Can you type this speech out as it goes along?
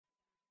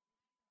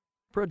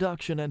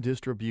Production and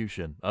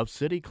distribution of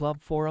City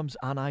Club Forums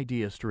on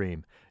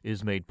IdeaStream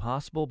is made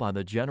possible by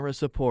the generous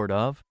support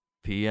of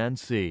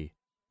PNC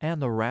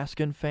and the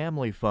Raskin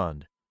Family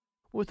Fund,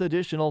 with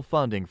additional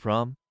funding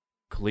from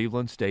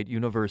Cleveland State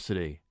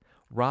University,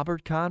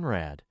 Robert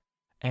Conrad,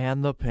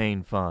 and the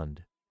Payne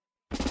Fund.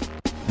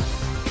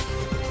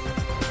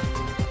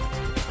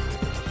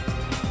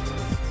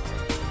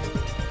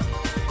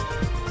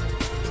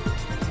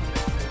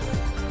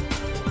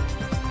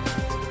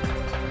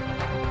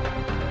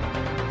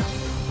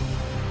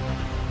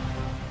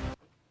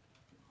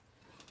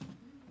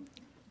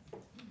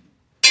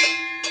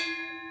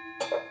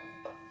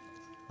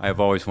 I have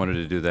always wanted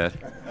to do that.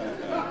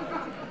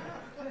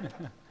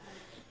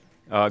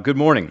 Good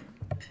morning.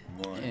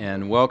 Good morning,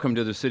 and welcome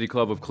to the City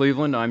Club of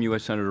Cleveland. I'm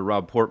U.S. Senator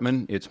Rob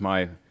Portman. It's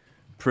my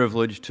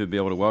privilege to be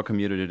able to welcome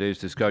you to today's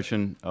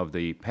discussion of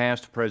the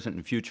past, present,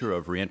 and future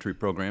of reentry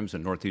programs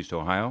in Northeast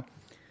Ohio.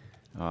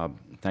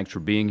 Thanks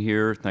for being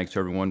here. Thanks to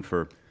everyone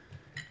for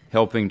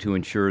helping to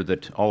ensure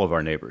that all of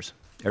our neighbors,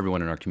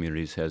 everyone in our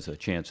communities, has a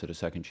chance at a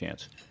second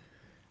chance.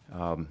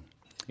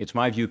 It's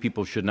my view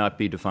people should not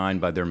be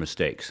defined by their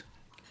mistakes.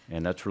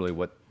 And that's really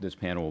what this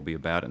panel will be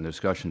about in the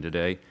discussion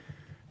today.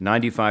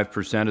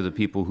 95% of the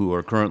people who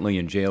are currently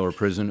in jail or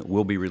prison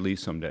will be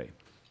released someday.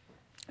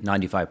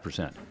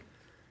 95%.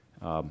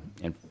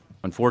 And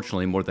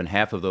unfortunately, more than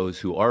half of those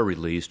who are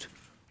released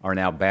are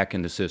now back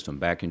in the system,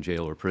 back in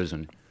jail or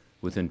prison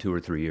within 2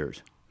 or 3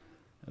 years.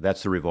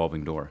 That's the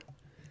revolving door.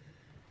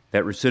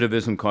 That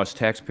recidivism costs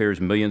taxpayers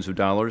millions of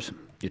dollars.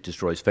 It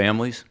destroys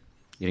families.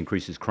 It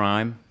increases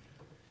crime.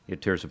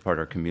 It tears apart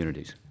our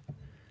communities.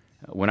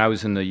 When I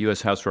was in the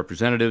U.S. House of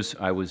Representatives,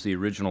 I was the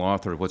original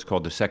author of what's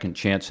called the Second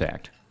Chance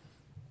Act.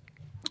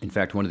 In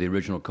fact, one of the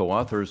original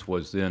co-authors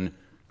was then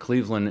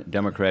Cleveland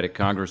Democratic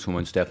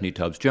Congresswoman Stephanie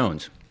Tubbs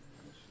Jones.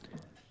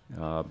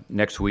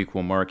 Next week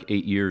will mark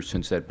 8 years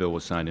since that bill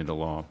was signed into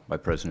law by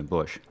President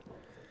Bush.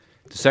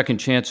 The Second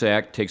Chance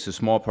Act takes a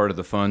small part of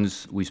the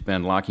funds we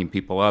spend locking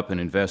people up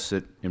and invests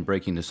it in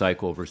breaking the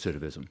cycle of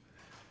recidivism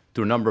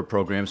through a number of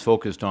programs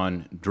focused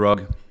on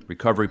drug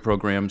recovery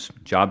programs,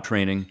 job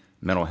training,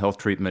 mental health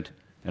treatment,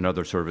 and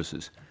other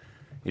services.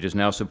 It has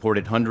now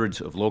supported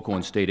hundreds of local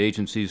and state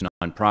agencies,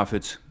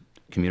 nonprofits,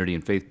 community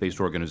and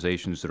faith-based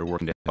organizations that are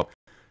working to help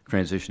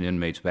transition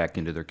inmates back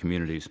into their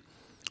communities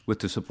with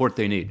the support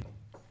they need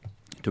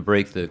to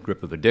break the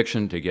grip of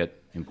addiction, to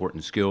get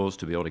important skills,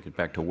 to be able to get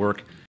back to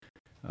work,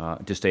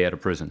 to stay out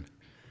of prison.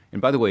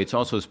 And by the way, it's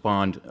also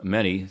spawned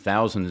many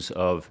thousands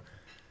of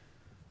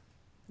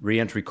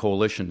reentry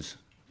coalitions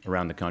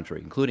around the country,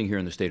 including here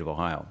in the state of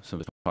Ohio. Some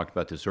of us talked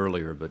about this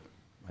earlier, but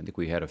I think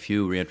we had a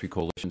few reentry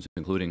coalitions,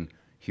 including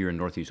here in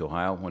Northeast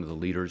Ohio, one of the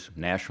leaders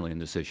nationally in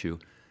this issue.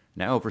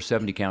 Now over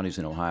 70 counties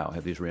in Ohio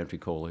have these reentry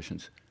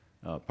coalitions,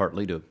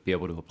 partly to be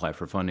able to apply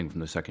for funding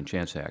from the Second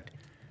Chance Act.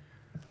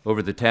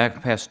 Over the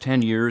past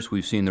 10 years,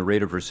 we've seen the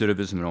rate of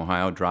recidivism in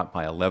Ohio drop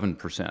by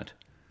 11%.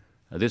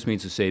 This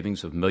means a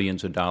savings of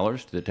millions of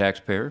dollars to the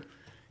taxpayer.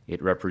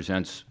 It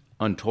represents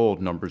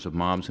untold numbers of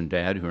moms and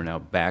dads who are now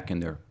back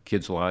in their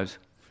kids' lives,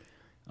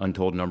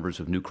 untold numbers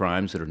of new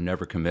crimes that are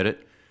never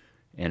committed,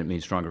 and it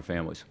means stronger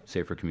families,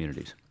 safer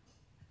communities.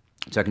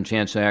 The Second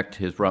Chance Act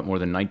has brought more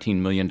than $19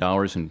 million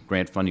in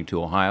grant funding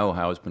to Ohio.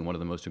 Ohio has been one of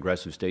the most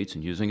aggressive states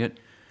in using it.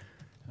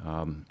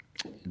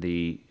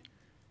 The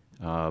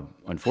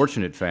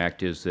unfortunate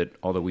fact is that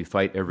although we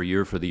fight every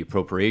year for the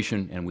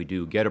appropriation, and we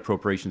do get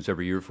appropriations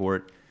every year for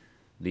it,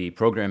 the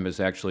program has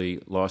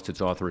actually lost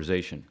its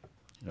authorization.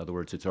 In other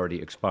words, it's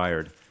already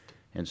expired,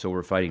 and so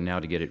we're fighting now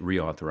to get it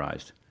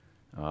reauthorized.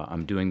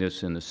 I'm doing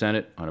this in the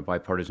Senate on a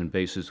bipartisan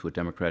basis with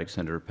Democratic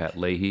Senator Pat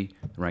Leahy,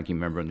 the ranking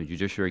member on the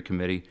Judiciary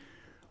Committee.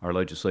 Our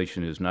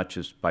legislation is not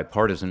just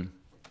bipartisan,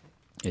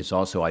 it's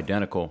also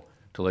identical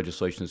to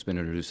legislation that's been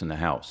introduced in the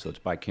House. So it's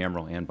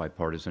bicameral and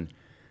bipartisan.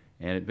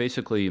 And it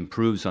basically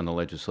improves on the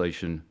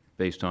legislation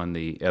based on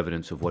the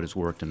evidence of what has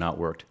worked and not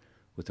worked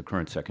with the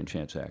current Second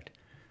Chance Act.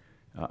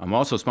 I'm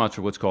also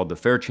sponsored what's called the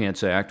Fair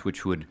Chance Act,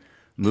 which would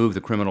move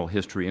the criminal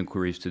history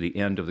inquiries to the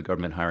end of the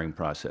government hiring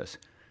process.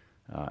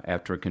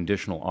 After a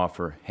conditional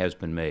offer has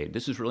been made.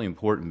 This is really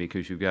important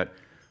because you've got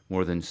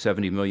more than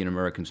 70 million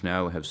Americans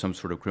now who have some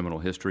sort of criminal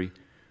history.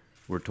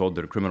 We're told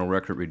that a criminal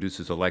record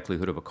reduces the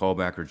likelihood of a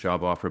callback or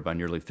job offer by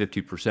nearly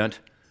 50%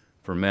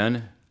 for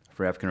men.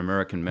 For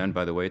African-American men,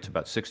 by the way, it's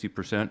about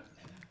 60%.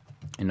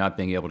 And not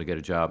being able to get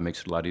a job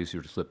makes it a lot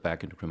easier to slip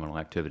back into criminal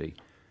activity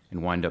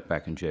and wind up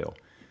back in jail.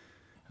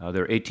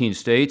 There are 18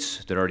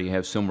 states that already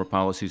have similar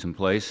policies in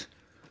place.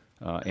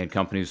 And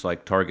companies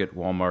like Target,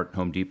 Walmart,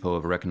 Home Depot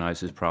have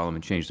recognized this problem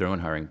and changed their own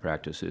hiring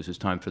practices. It's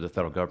time for the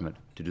federal government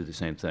to do the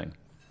same thing.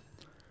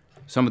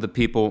 Some of the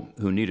people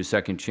who need a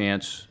second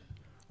chance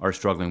are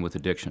struggling with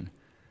addiction.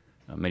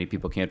 Many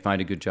people can't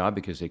find a good job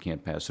because they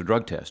can't pass the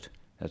drug test.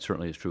 That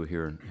certainly is true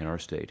here in our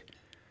state.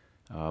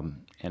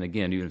 And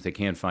again, even if they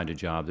can find a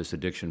job, this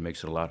addiction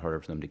makes it a lot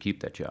harder for them to keep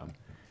that job.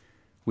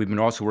 We've been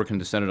also working in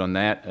the Senate on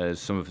that, as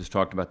some of us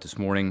talked about this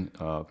morning.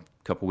 A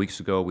couple weeks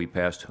ago, we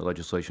passed a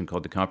legislation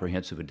called the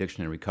Comprehensive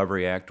Addiction and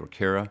Recovery Act, or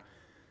CARA.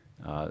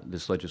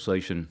 This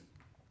legislation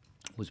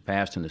was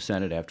passed in the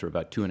Senate after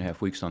about 2.5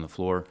 weeks on the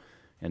floor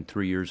and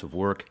 3 years of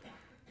work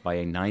by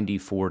a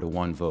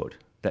 94-to-1 vote.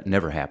 That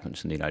never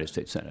happens in the United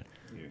States Senate.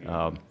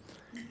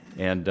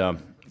 The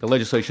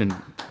legislation,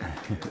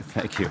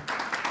 thank you.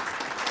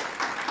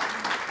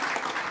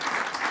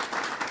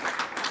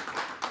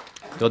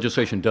 The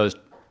legislation does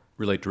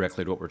relate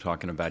directly to what we're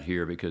talking about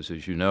here because,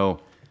 as you know,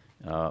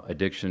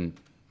 addiction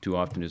too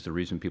often is the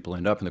reason people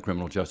end up in the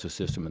criminal justice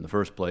system in the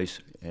first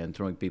place, and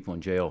throwing people in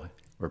jail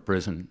or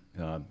prison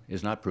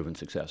is not proven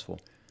successful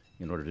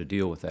in order to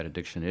deal with that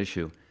addiction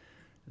issue.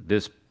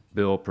 This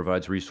bill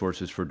provides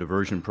resources for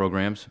diversion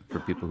programs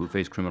for people who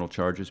face criminal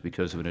charges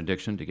because of an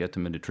addiction to get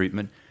them into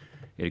treatment.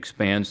 It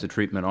expands the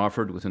treatment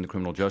offered within the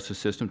criminal justice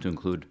system to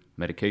include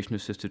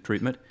medication-assisted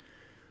treatment.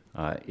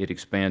 It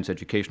expands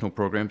educational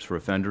programs for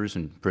offenders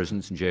in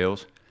prisons and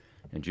jails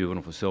and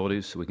juvenile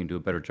facilities so we can do a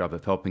better job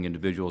of helping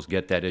individuals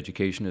get that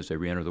education as they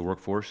reenter the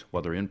workforce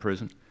while they're in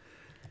prison.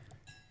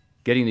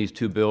 Getting these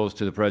two bills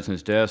to the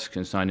President's desk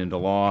and signed into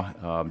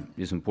law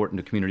is important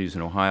to communities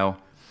in Ohio,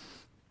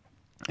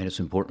 and it's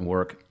important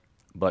work,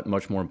 but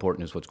much more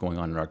important is what's going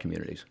on in our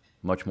communities,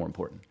 much more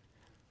important.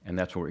 And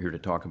that's what we're here to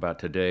talk about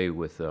today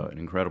with an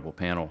incredible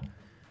panel.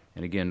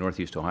 And again,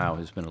 Northeast Ohio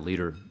has been a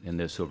leader in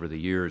this over the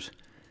years.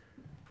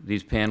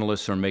 These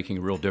panelists are making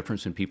a real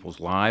difference in people's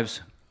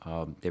lives.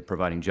 They're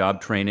providing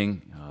job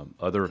training,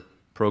 other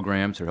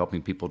programs are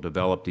helping people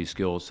develop these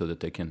skills so that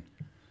they can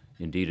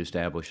indeed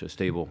establish a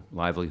stable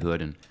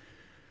livelihood and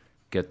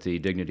get the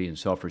dignity and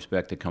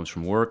self-respect that comes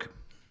from work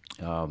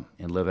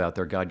and live out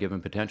their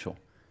God-given potential.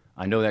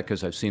 I know that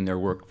because I've seen their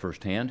work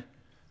firsthand.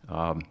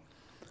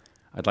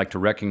 I'd like to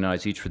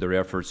recognize each for their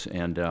efforts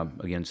and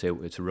again say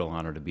it's a real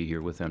honor to be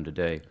here with them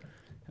today.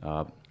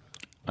 I'm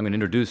going to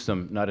introduce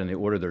them not in the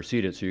order they're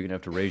seated, so you're going to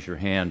have to raise your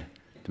hand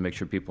to make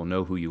sure people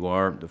know who you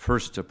are. The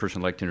first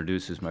person I'd like to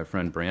introduce is my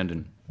friend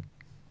Brandon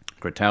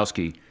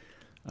Chrostowski.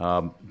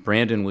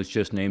 Brandon was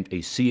just named a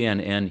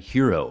CNN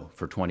hero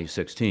for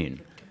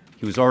 2016.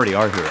 He was already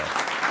our hero.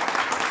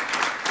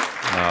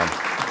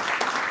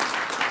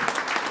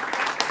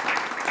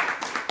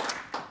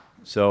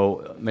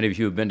 So many of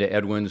you have been to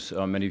Edwin's,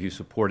 many of you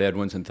support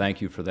Edwin's, and thank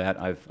you for that.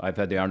 I've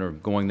had the honor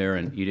of going there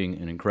and eating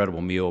an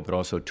incredible meal, but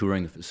also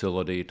touring the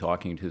facility,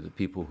 talking to the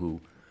people who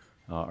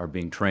are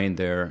being trained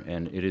there,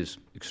 and it is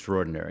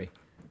extraordinary.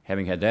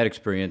 Having had that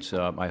experience,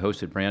 I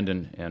hosted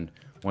Brandon and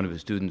one of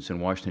his students in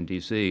Washington,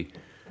 D.C.,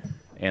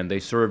 and they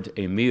served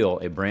a meal,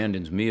 a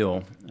Brandon's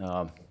meal,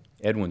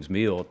 Edwin's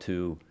meal,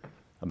 to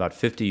about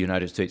 50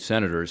 United States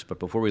senators, but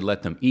before we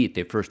let them eat,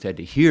 they first had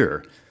to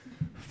hear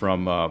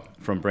from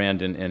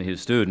Brandon and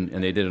his student,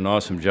 and they did an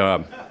awesome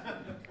job.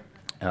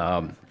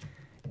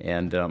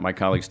 My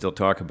colleagues still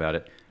talk about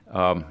it.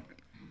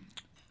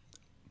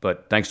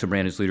 But thanks to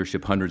Brandon's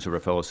leadership, hundreds of our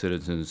fellow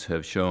citizens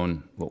have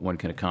shown what one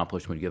can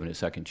accomplish when given a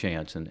second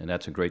chance, and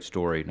that's a great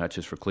story, not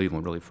just for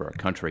Cleveland, really for our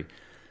country.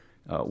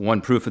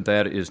 One proof of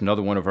that is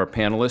another one of our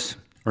panelists.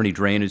 Ernie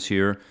Drain is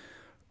here.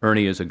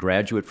 Ernie is a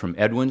graduate from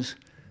Edwin's,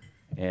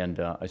 and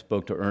I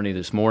spoke to Ernie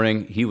this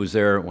morning. He was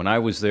there when I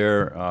was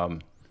there,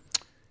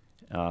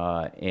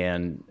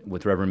 and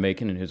with Reverend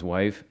Macon and his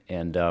wife,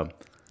 and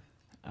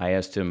I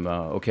asked him,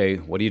 okay,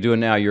 what are you doing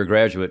now? You're a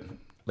graduate.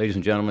 Ladies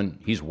and gentlemen,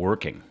 he's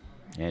working,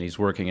 and he's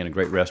working in a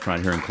great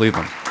restaurant here in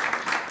Cleveland.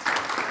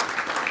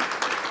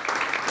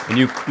 And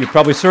you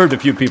probably served a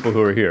few people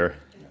who are here.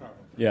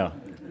 Yeah.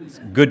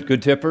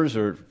 Good tippers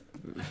or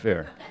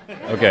fair?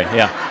 Okay,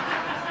 yeah.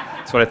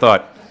 That's what I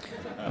thought.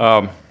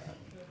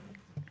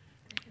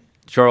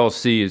 Charles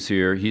C. is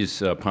here.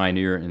 He's a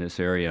pioneer in this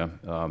area.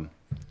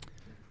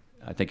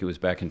 I think it was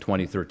back in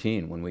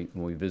 2013 when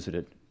we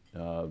visited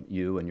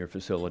you and your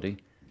facility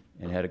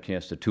and had a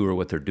chance to tour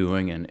what they're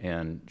doing.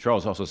 And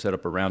Charles also set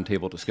up a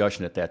roundtable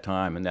discussion at that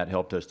time, and that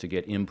helped us to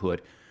get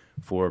input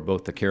for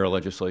both the CARE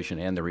legislation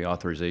and the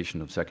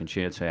reauthorization of Second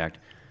Chance Act.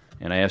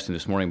 And I asked him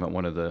this morning about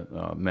one of the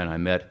men I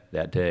met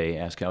that day,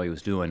 asked how he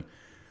was doing,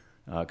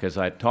 because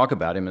I talk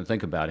about him and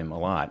think about him a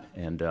lot.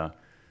 And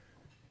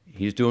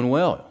he's doing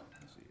well,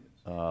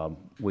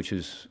 which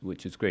is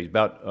great. He's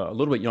about a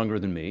little bit younger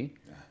than me.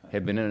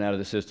 Had been in and out of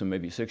the system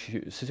maybe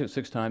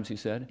six times, he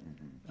said,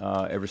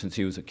 ever since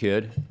he was a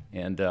kid,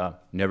 and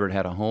never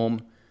had a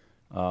home.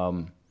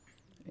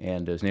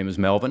 And his name is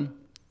Melvin.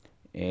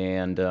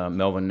 And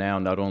Melvin now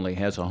not only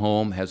has a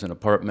home, has an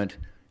apartment,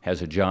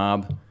 has a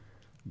job,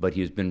 but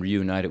he has been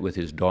reunited with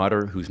his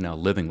daughter, who's now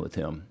living with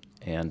him.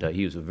 And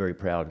he was a very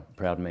proud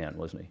man,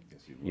 wasn't he?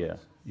 Yes, he was.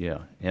 Yeah.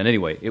 And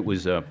anyway, it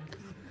was a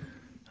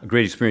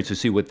great experience to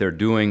see what they're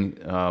doing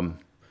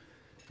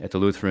at the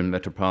Lutheran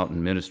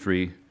Metropolitan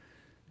Ministry.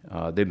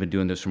 They've been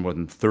doing this for more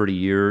than 30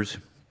 years.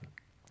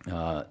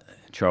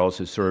 Charles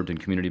has served in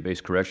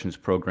community-based corrections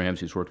programs.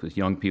 He's worked with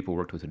young people,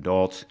 worked with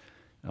adults.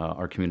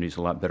 Our community's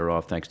a lot better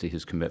off thanks to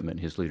his commitment,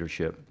 his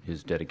leadership,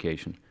 his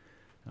dedication.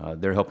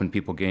 They're helping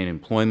people gain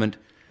employment,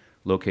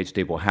 locate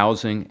stable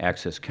housing,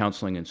 access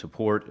counseling and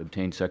support,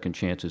 obtain second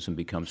chances, and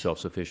become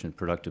self-sufficient,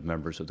 productive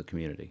members of the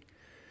community.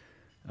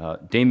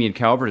 Damian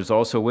Calvert is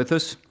also with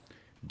us.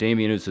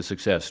 Damian is a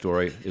success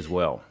story as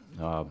well.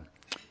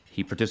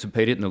 He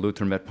participated in the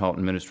Lutheran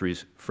Metropolitan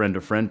Ministry's Friend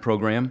to Friend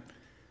program.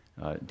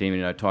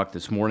 Damian and I talked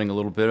this morning a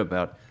little bit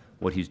about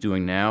what he's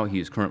doing now. He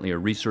is currently a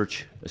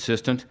research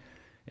assistant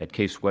at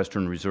Case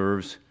Western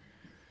Reserve's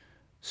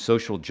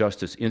Social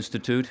Justice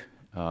Institute.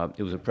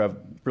 It was a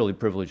really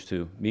privilege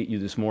to meet you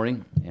this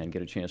morning and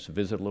get a chance to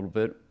visit a little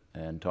bit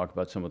and talk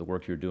about some of the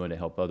work you're doing to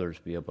help others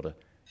be able to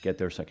get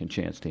their second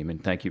chance, Damian.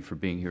 Thank you for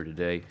being here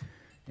today,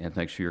 and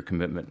thanks for your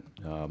commitment.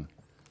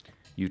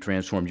 You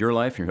transformed your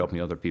life, and you're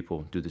helping other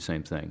people do the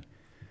same thing.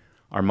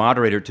 Our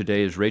moderator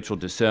today is Rachel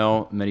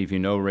Dissell. Many of you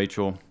know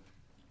Rachel.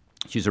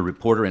 She's a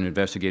reporter and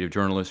investigative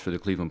journalist for the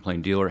Cleveland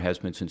Plain Dealer, has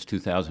been since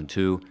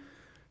 2002.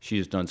 She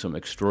has done some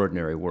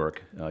extraordinary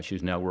work.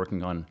 She's now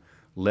working on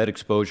lead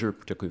exposure,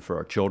 particularly for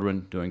our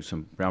children, doing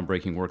some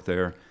groundbreaking work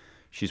there.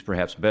 She's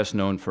perhaps best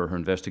known for her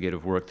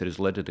investigative work that has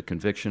led to the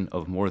conviction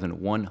of more than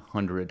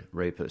 100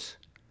 rapists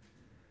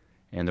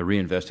and the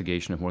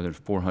reinvestigation of more than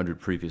 400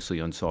 previously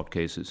unsolved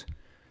cases.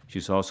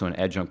 She's also an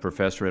adjunct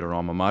professor at her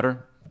alma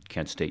mater,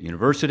 Kent State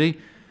University,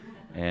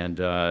 and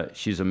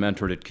she's a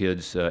mentor to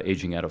kids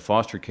aging out of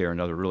foster care,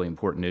 another really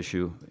important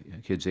issue,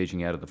 kids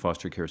aging out of the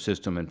foster care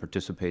system, and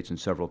participates in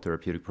several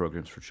therapeutic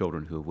programs for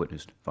children who have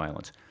witnessed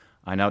violence.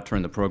 I now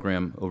turn the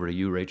program over to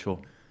you,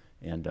 Rachel,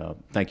 and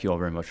thank you all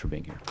very much for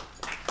being here.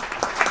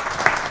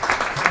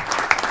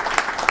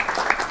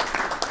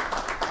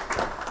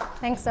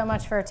 Thanks so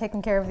much for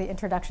taking care of the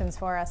introductions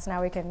for us.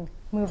 Now we can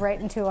move right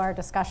into our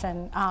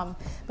discussion.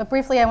 But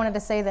briefly, I wanted to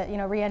say that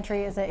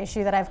reentry is an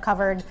issue that I've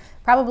covered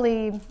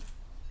probably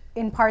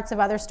in parts of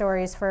other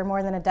stories for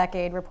more than a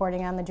decade,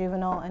 reporting on the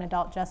juvenile and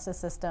adult justice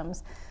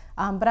systems.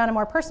 But on a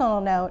more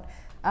personal note,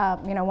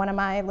 one of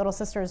my little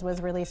sisters was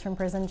released from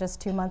prison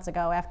just 2 months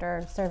ago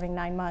after serving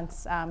 9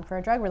 months for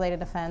a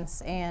drug-related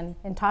offense. And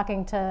in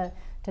talking to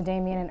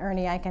Damian and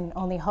Ernie, I can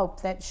only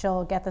hope that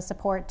she'll get the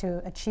support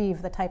to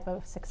achieve the type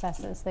of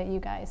successes that you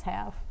guys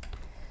have.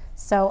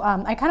 So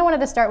I kind of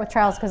wanted to start with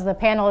Charles because the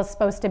panel is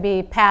supposed to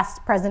be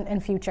past, present,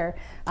 and future,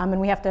 and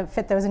we have to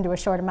fit those into a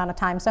short amount of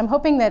time. So I'm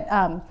hoping that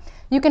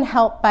you can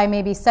help by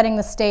maybe setting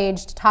the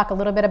stage to talk a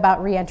little bit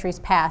about reentry's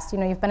past.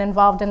 You've been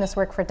involved in this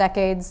work for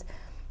decades,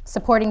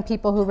 supporting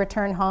people who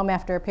return home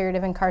after a period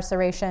of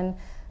incarceration.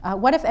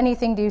 What, if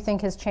anything, do you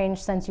think has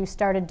changed since you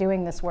started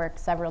doing this work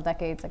several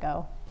decades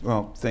ago?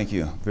 Well, thank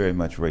you very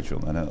much,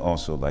 Rachel. And I'd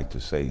also like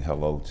to say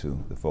hello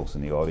to the folks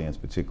in the audience,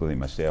 particularly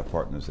my staff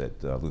partners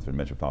at Lutheran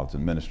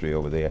Metropolitan Ministry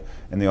over there,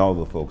 and all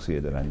the folks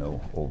here that I know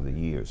over the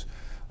years.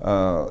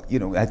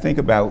 I think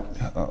about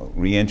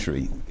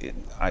reentry.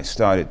 I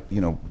started,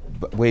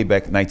 way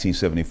back in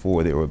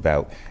 1974, there were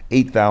about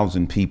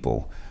 8,000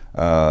 people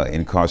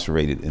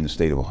incarcerated in the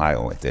state of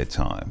Ohio at that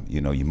time.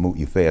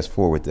 You fast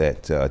forward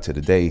that to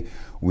today,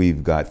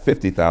 we've got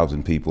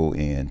 50,000 people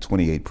in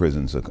 28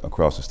 prisons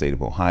across the state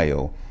of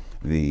Ohio.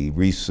 The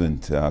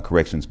recent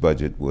corrections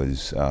budget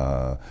was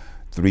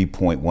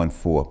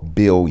 $3.14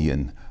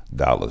 billion.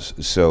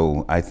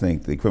 So I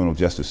think the criminal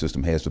justice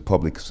system has the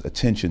public's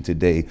attention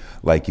today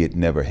like it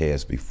never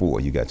has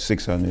before. You got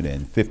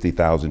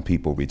 650,000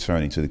 people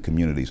returning to the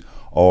communities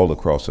all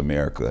across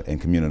America, and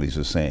communities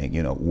are saying,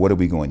 what are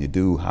we going to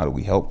do? How do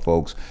we help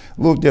folks?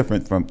 A little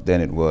different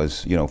than it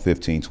was,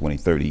 15, 20,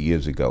 30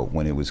 years ago,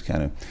 when it was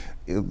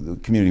the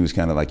community was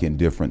kind of like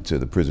indifferent to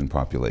the prison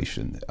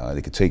population.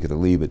 They could take it or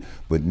leave it,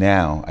 but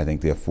now I think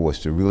they're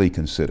forced to really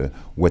consider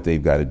what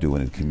they've got to do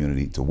in the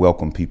community to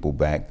welcome people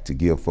back, to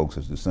give folks,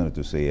 as the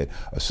senator said,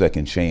 a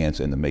second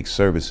chance, and to make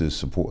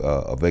services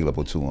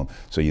available to them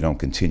so you don't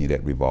continue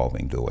that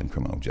revolving door in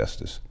criminal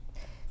justice.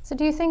 So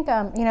do you think,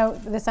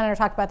 the senator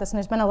talked about this, and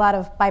there's been a lot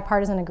of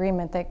bipartisan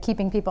agreement that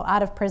keeping people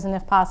out of prison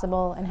if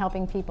possible and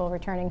helping people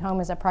returning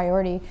home is a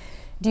priority.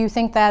 Do you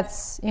think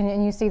that's,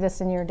 and you see this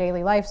in your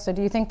daily life, so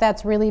do you think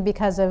that's really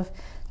because of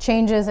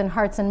changes in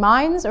hearts and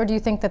minds, or do you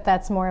think that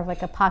that's more of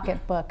like a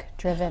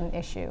pocketbook-driven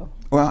issue?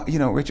 Well,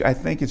 Rich, I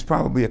think it's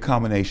probably a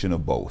combination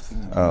of both.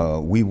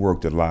 We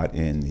worked a lot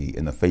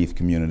in the faith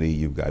community.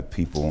 You've got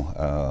people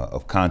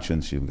of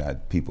conscience. You've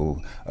got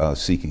people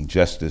seeking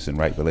justice and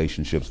right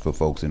relationships for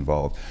folks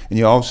involved. And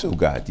you also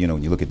got,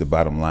 when you look at the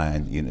bottom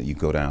line, you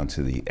go down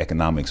to the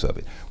economics of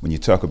it. When you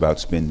talk about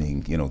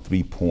spending,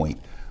 $3.14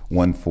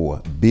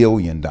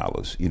 billion,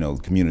 the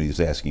community is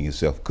asking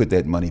itself, could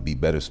that money be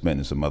better spent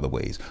in some other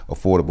ways?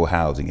 Affordable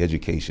housing,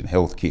 education,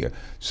 health care.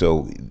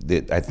 So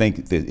I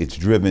think that it's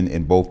driven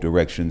in both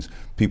directions.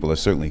 People are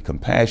certainly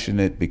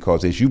compassionate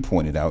because, as you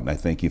pointed out, and I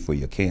thank you for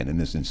your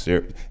candidness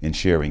in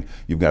sharing,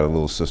 you've got a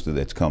little sister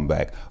that's come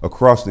back.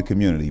 Across the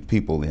community,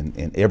 people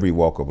in every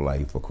walk of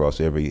life,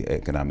 across every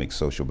economic,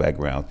 social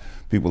background,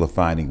 people are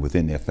finding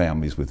within their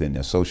families, within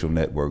their social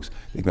networks,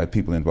 they've got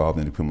people involved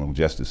in the criminal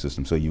justice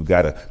system. So you've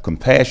got a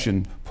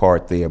compassion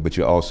part there, but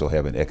you also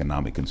have an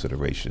economic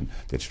consideration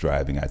that's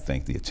driving, I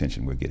think, the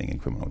attention we're getting in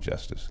criminal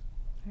justice.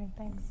 All right,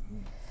 thanks.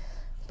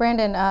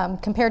 Brandon,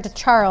 compared to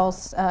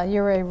Charles,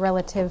 you're a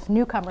relative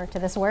newcomer to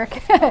this work.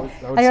 I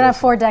don't have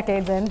 4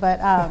 decades in, but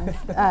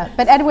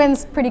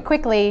EDWINS pretty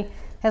quickly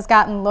has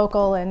gotten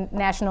local and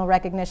national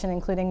recognition,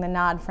 including the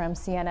nod from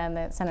CNN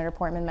that Senator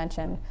Portman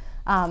mentioned.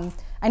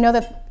 I know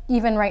that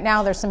even right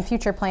now there's some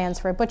future plans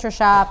for a butcher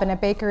shop and a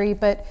bakery,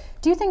 but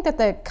do you think that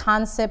the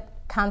concept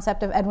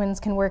of Edwins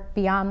can work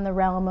beyond the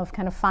realm of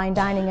kind of fine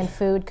dining and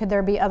food? Could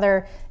there be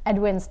other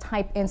Edwins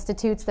type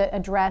institutes that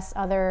address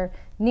other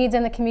needs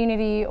in the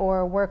community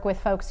or work with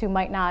folks who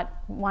might not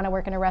want to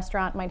work in a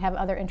restaurant, might have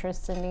other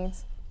interests and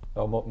needs?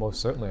 Oh,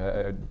 most certainly.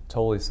 I'd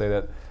totally say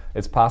that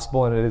it's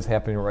possible and it is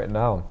happening right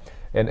now.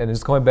 And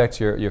just going back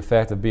to your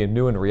fact of being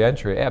new in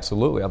reentry,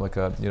 absolutely. I'm like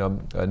a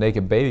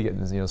naked baby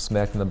getting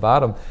smacked in the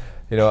bottom.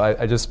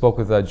 I just spoke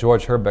with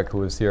George Herbeck, who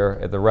was here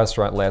at the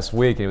restaurant last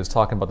week, and he was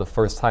talking about the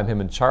first time him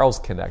and Charles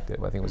connected.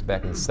 I think it was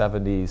back in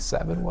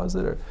 '77, was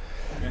it? Or,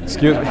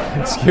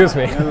 excuse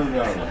me.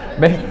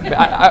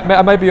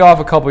 I might be off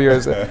a couple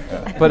years,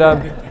 but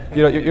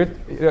you're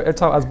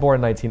talking. I was born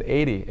in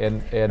 1980,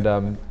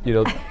 and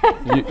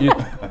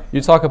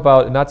you talk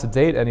about not to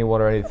date anyone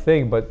or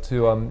anything, but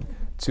to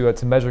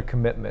measure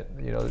commitment.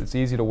 It's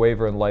easy to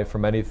waver in life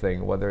from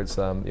anything, whether it's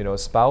a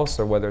spouse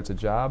or whether it's a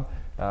job.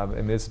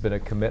 And this has been a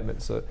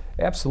commitment. So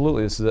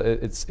absolutely,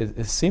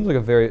 it seems like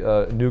a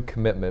very new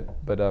commitment,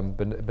 but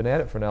been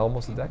at it for now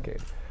almost a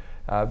decade.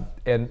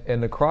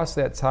 And across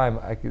that time,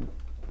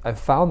 I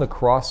found the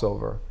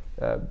crossover.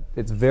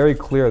 It's very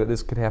clear that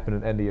this could happen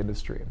in any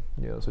industry.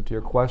 So to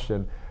your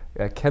question,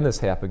 can this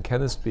happen?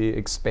 Can this be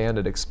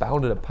expounded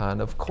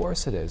upon? Of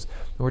course it is.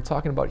 And we're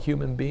talking about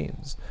human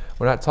beings.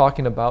 We're not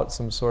talking about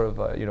some sort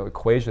of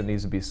equation that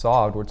needs to be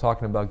solved. We're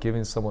talking about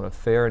giving someone a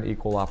fair and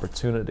equal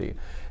opportunity.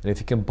 And if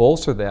you can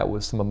bolster that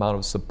with some amount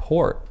of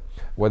support,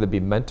 whether it be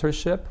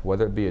mentorship,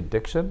 whether it be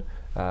addiction,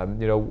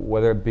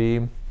 whether it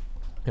be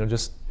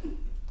just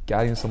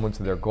guiding someone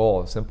to their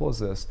goal, as simple as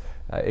this,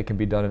 it can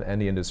be done in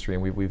any industry.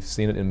 And we've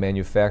seen it in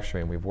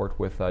manufacturing. We've worked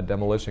with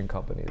demolition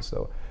companies.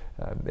 So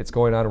it's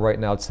going on right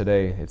now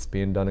today. It's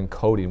being done in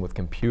coding with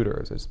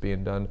computers. It's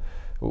being done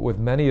with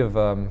many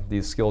of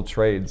these skilled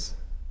trades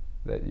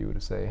that you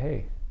would say,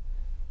 hey,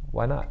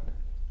 why not?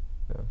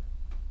 Yeah.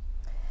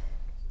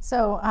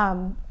 So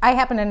I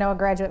happen to know a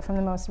graduate from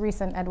the most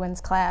recent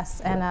Edwins class,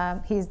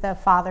 and he's the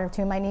father of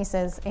two of my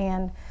nieces.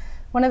 And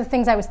one of the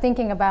things I was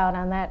thinking about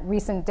on that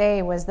recent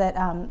day was that,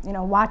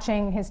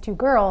 watching his two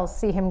girls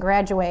see him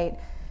graduate,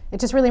 it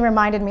just really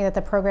reminded me that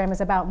the program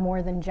is about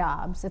more than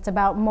jobs. It's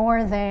about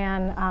more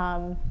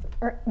than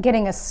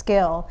getting a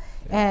skill.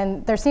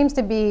 And there seems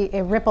to be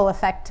a ripple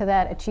effect to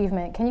that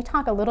achievement. Can you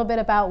talk a little bit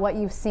about what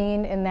you've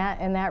seen in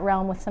that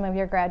realm with some of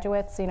your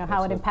graduates?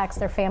 How it impacts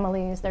their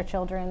families, their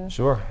children?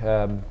 Sure.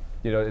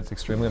 It's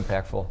extremely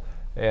impactful.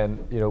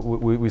 And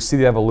we see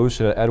the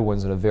evolution at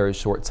Edwins in a very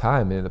short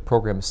time. And the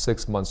program is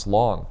 6 months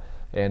long.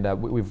 And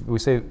we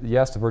say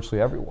yes to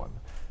virtually everyone.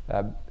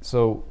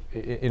 So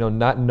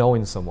not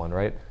knowing someone,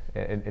 right?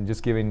 And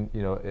just giving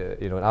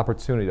an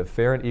opportunity, a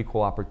fair and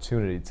equal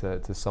opportunity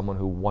to someone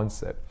who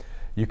wants it.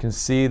 You can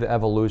see the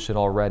evolution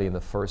already in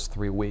the first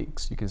 3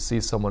 weeks. You can see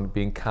someone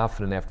being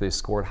confident after they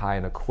scored high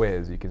in a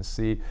quiz. You can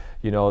see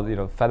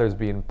feathers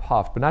being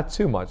puffed, but not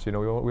too much. We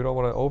don't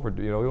want to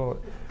overdo.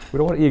 We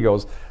don't want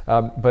egos.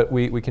 But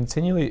we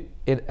continually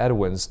in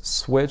Edwins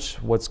switch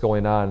what's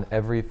going on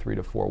every 3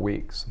 to 4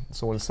 weeks.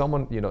 So when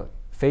someone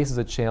faces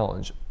a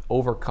challenge,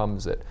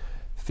 overcomes it,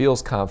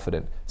 feels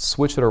confident,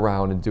 switch it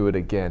around and do it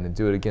again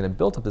and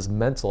build up this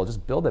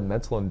build that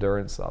mental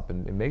endurance up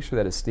and make sure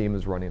that esteem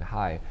is running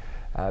high.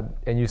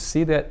 And you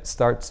see that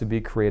start to be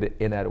created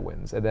in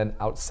Edwins. And then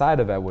outside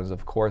of Edwins,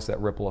 of course, that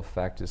ripple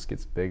effect just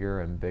gets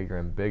bigger and bigger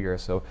and bigger.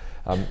 So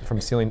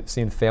from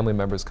seeing family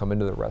members come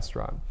into the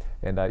restaurant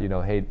and,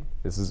 hey,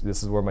 this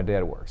is where my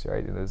dad works,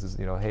 right? And this is,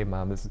 hey,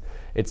 Mom,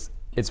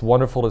 it's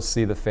wonderful to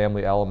see the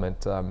family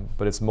element,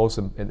 but it's most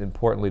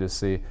importantly to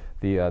see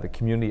the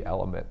community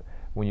element.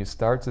 When you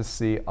start to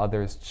see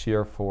others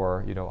cheer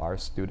for our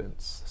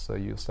students, so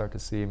you start to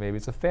see maybe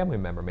it's a family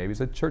member, maybe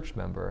it's a church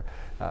member,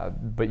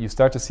 but you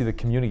start to see the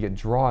community get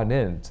drawn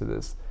into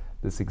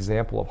this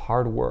example of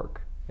hard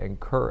work and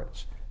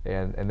courage,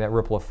 and that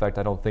ripple effect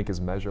I don't think is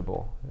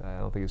measurable. I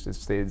don't think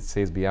it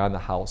stays beyond the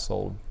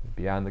household,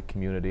 beyond the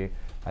community.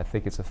 I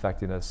think it's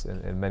affecting us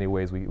in many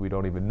ways we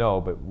don't even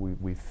know, but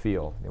we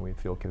feel, and we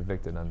feel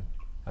convicted on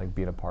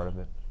being a part of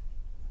it.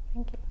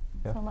 Thank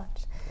you so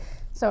much.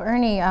 So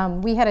Ernie,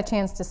 we had a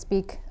chance to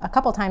speak a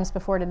couple times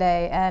before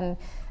today, and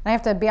I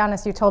have to be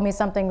honest, you told me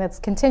something that's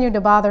continued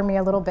to bother me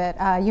a little bit.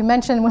 You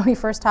mentioned when we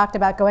first talked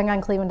about going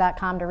on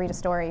cleveland.com to read a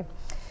story,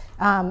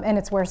 and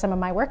it's where some of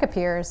my work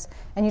appears,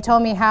 and you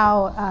told me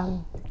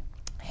how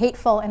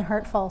hateful and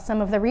hurtful some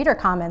of the reader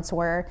comments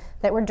were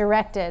that were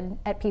directed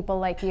at people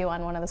like you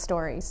on one of the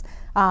stories.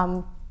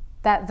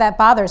 That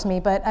bothers me,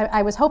 but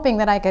I was hoping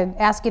that I could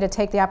ask you to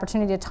take the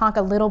opportunity to talk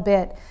a little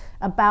bit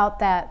about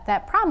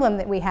that problem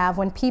that we have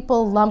when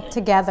people lump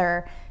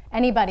together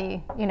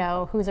anybody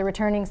who's a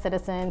returning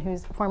citizen,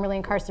 who's formerly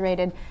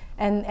incarcerated,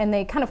 and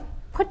they kind of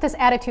put this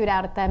attitude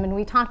out at them. And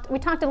we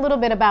talked a little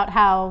bit about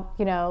how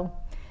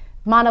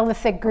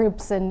monolithic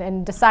groups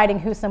and deciding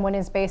who someone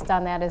is based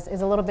on that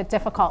is a little bit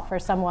difficult for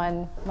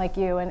someone like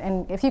you.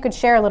 And if you could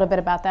share a little bit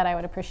about that, I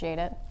would appreciate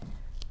it.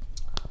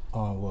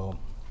 Well,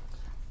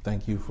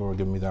 Thank you for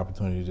giving me the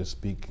opportunity to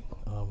speak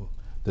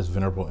this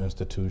venerable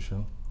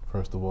institution.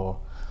 First of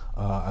all,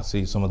 I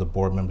see some of the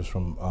board members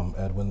from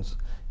EDWINS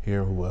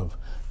here who have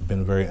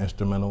been very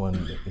instrumental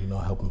in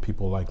helping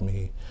people like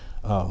me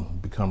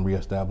become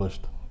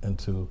reestablished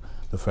into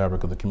the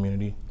fabric of the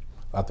community.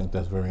 I think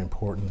that's very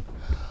important.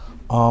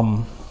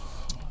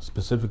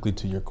 Specifically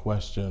to your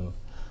question,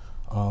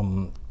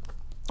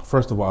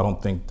 first of all, I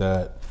don't think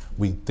that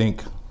we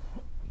think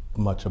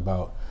much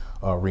about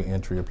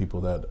reentry or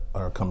people that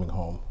are coming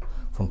home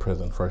from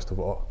prison, first of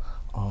all.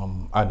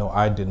 I know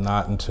I did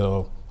not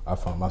until I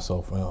found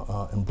myself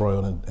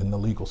embroiled in the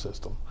legal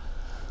system.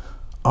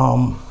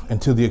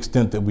 And to the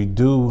extent that we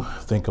do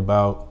think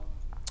about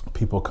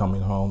people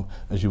coming home,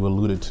 as you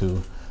alluded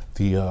to,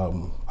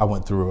 I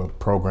went through a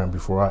program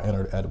before I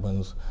entered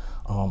EDWINS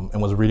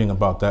and was reading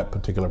about that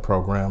particular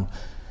program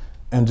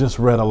and just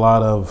read a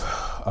lot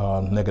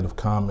of negative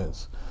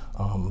comments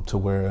to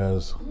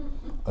whereas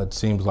it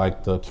seems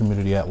like the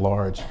community at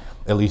large,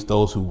 at least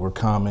those who were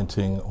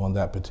commenting on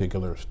that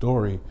particular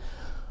story,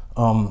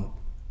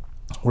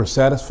 we're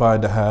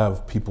satisfied to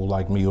have people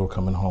like me who are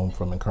coming home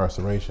from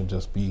incarceration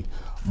just be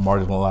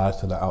marginalized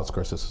to the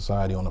outskirts of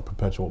society on a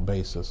perpetual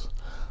basis.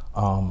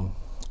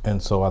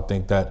 And so I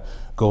think that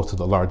goes to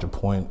the larger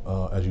point,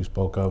 as you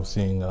spoke of,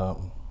 seeing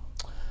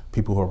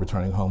people who are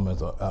returning home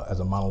as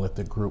a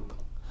monolithic group.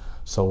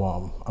 So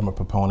I'm a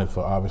proponent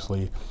for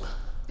obviously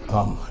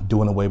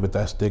doing away with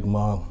that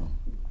stigma,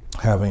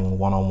 having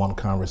one-on-one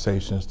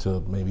conversations to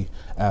maybe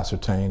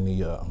ascertain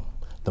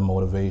the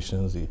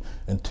motivations, the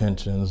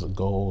intentions, the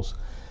goals,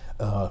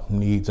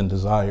 needs and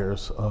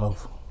desires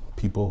of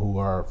people who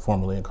are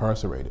formerly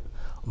incarcerated.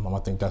 I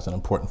think that's an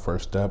important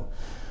first step.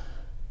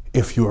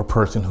 If you're a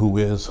person who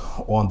is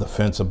on the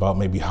fence about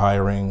maybe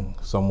hiring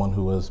someone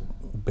who has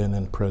been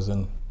in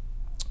prison,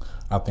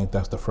 I think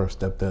that's the first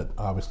step that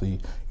obviously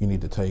you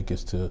need to take,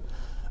 is to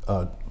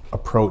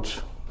approach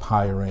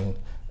hiring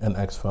an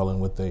ex-felon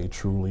with a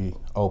truly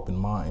open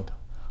mind.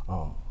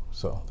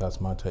 So that's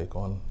my take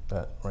on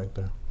that right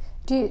there.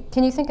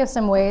 Can you think of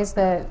some ways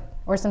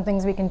or some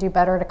things we can do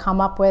better to come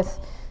up with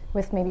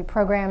maybe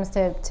programs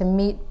to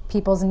meet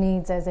people's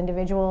needs as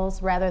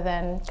individuals rather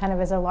than kind of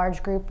as a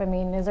large group? I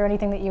mean, is there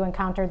anything that you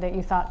encountered that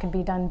you thought could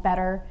be done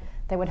better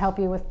that would help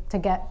you to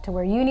get to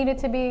where you needed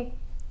to be?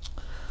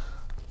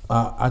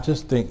 I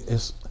just think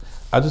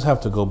I just have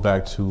to go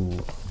back to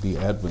the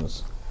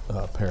EDWINS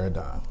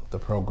paradigm, the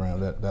program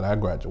that I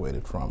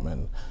graduated from,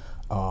 and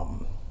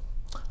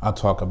I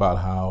talk about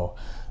how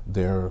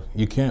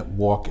you can't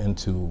walk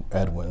into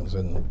EDWINS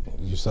and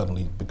you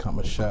suddenly become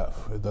a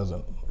chef. It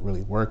doesn't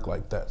really work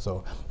like that.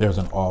 So there's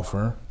an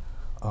offer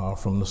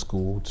from the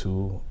school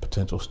to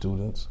potential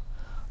students.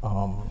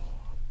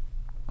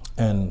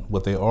 And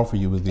what they offer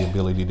you is the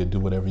ability to do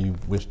whatever you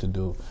wish to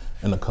do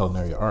in the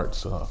culinary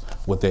arts.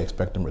 What they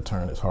expect in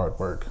return is hard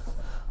work,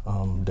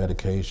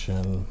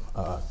 dedication,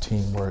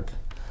 teamwork,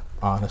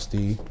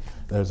 honesty.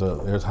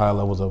 There's high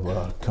levels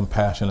of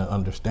compassion and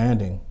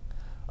understanding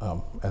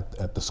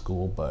at the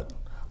school, but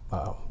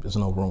there's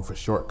no room for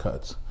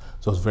shortcuts.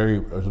 So it's very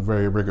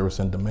rigorous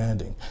and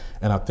demanding.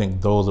 And I think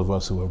those of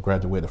us who have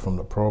graduated from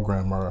the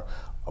program are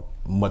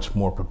much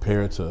more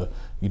prepared to,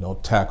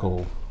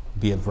 tackle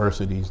the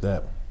adversities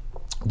that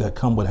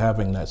come with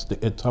having that.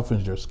 It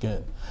toughens your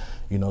skin,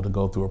 to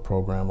go through a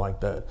program like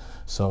that.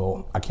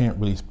 So I can't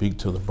really speak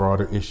to the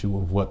broader issue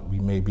of what we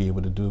may be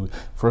able to do.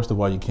 First of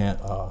all, you can't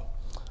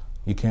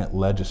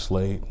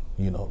legislate,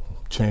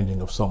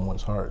 changing of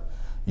someone's heart.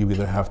 You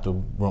either have to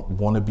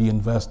want to be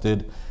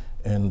invested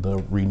in the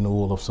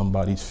renewal of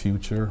somebody's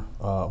future,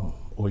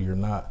 or you're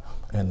not.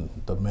 And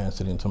the man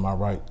sitting to my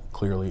right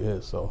clearly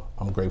is. So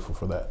I'm grateful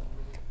for that.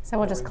 So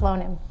we'll just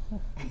clone him.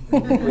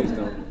 Please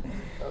don't.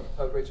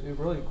 Rachel,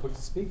 really quick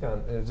to speak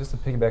on, just to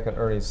piggyback on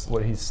Ernie's,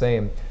 what he's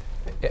saying.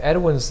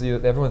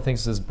 EDWINS, everyone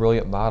thinks is this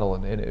brilliant model,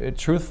 and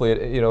truthfully,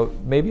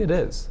 maybe it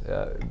is,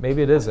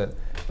 maybe it isn't.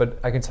 But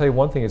I can tell you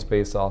one thing it's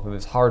based off of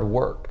is hard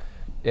work.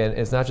 And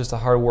it's not just the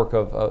hard work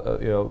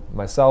of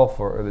myself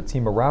or the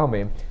team around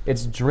me.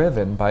 It's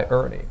driven by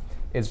Ernie.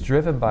 It's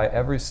driven by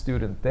every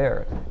student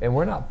there. And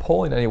we're not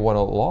pulling anyone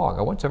along.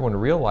 I want everyone to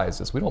realize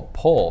this. We don't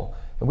pull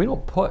and we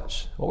don't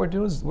push. What we're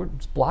doing is we're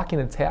just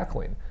blocking and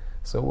tackling.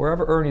 So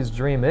wherever Ernie's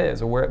dream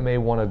is or where it may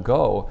want to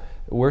go,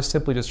 we're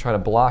simply just trying to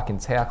block and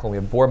tackle. And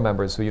we have board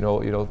members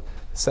who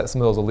set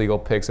some of those illegal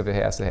picks if it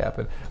has to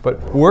happen.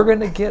 But we're going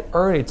to get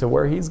Ernie to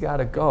where he's got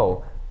to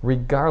go,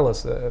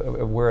 regardless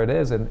of where it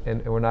is,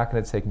 and we're not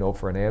going to take no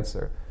for an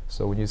answer.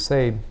 So when you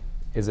say,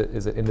 is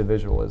it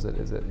individual, is it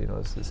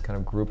it's this kind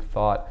of group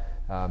thought,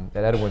 at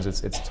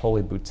EDWINS it's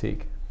totally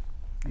boutique.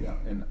 Yeah,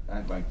 and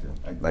I'd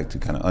like to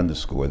kind of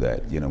underscore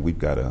that. We've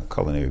got a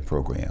culinary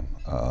program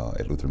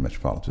at Lutheran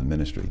Metropolitan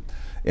Ministry.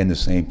 And the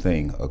same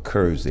thing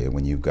occurs there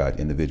when you've got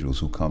individuals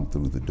who come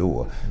through the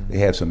door. They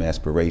have some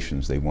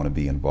aspirations, they want to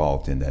be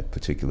involved in that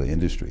particular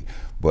industry,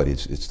 but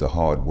it's the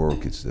hard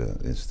work, it's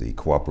the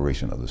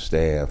cooperation of the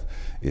staff,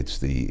 it's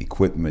the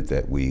equipment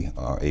that we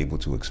are able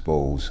to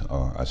expose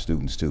our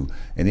students to,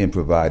 and then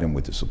provide them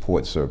with the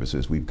support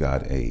services. We've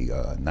got a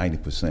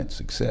 90%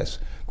 success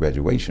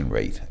graduation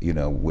rate,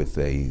 with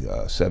a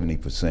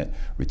 70%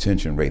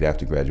 retention rate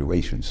after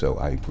graduation. So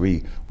I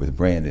agree with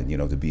Brandon,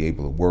 to be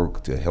able to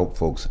work to help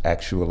folks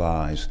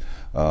actualize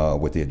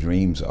what their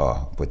dreams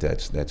are, but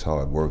that's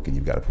hard work, and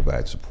you've got to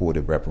provide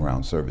supportive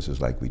wraparound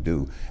services like we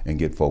do and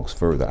get folks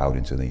further out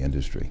into the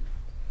industry.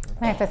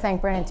 I have to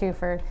thank Brandon too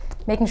for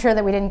making sure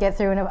that we didn't get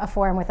through a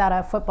forum without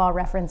a football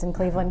reference in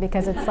Cleveland,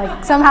 because it's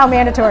like somehow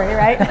mandatory,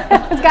 right?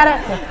 It's got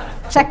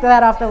to check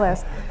that off the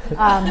list.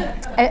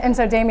 And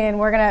so Damian,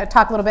 we're going to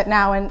talk a little bit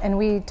now, and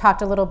we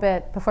talked a little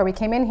bit before we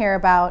came in here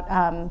about,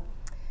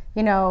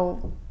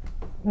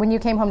 when you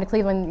came home to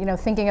Cleveland,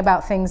 thinking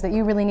about things that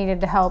you really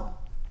needed to help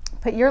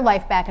put your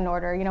life back in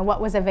order, what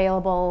was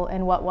available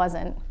and what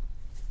wasn't.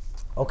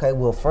 Okay,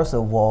 well, first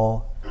of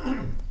all,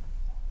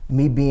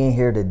 me being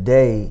here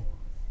today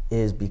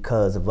is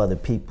because of other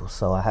people,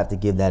 so I have to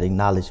give that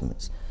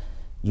acknowledgement.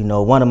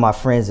 One of my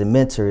friends and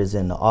mentors is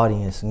in the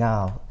audience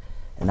now,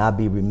 and I'd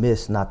be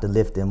remiss not to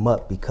lift them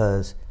up,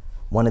 because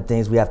one of the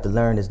things we have to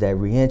learn is that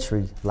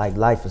reentry, like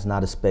life, is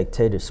not a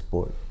spectator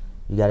sport.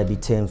 You gotta be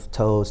 10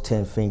 toes,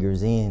 10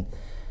 fingers in,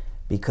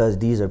 because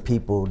these are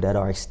people that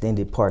are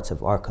extended parts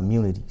of our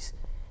communities.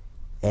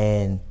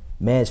 And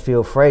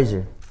Mansfield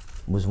Frazier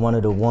was one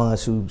of the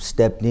ones who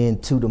stepped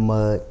into the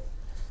mud.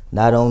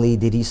 Not only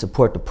did he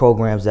support the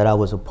programs that I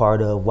was a part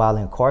of while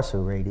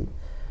incarcerated,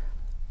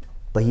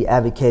 but he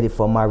advocated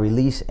for my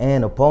release,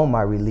 and upon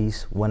my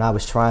release, when I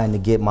was trying to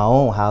get my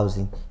own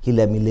housing, he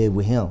let me live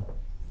with him.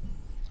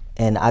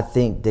 And I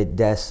think that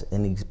that's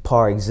an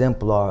par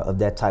exemplar of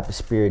that type of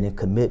spirit and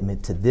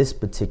commitment to this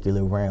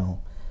particular realm,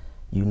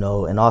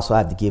 and also I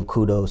have to give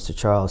kudos to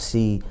Charles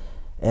C.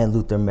 and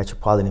Lutheran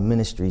Metropolitan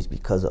Ministries,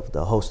 because of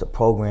the host of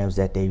programs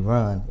that they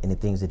run and the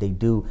things that they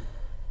do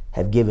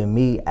have given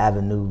me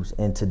avenues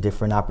into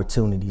different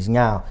opportunities.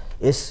 Now,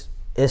 it's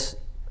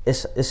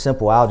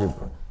simple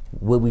algebra.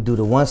 What we do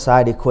to one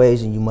side of the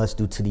equation, you must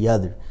do to the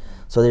other.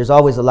 So there's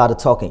always a lot of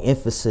talk and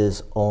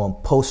emphasis on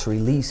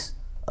post-release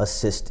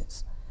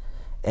assistance.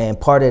 And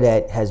part of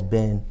that has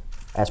been,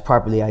 as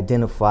properly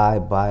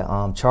identified by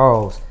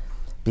Charles,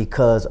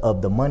 because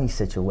of the money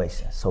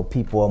situation. So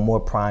people are more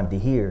primed to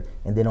hear.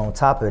 And then on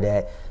top of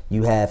that,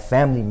 you have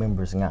family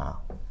members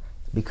now,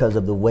 because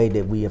of the way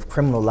that we have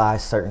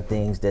criminalized certain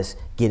things that's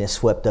getting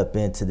swept up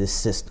into this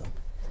system.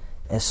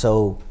 And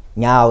so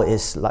now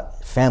it's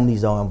like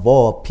families are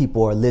involved,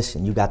 people are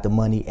listening, you got the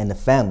money and the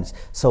families.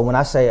 So when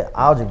I say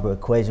algebra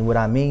equation, what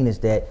I mean is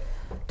that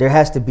there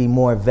has to be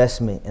more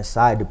investment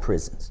inside the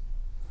prisons.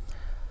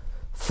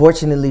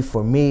 Fortunately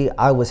for me,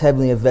 I was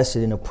heavily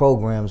invested in the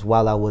programs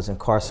while I was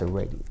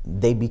incarcerated.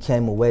 They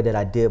became a way that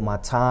I did my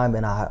time,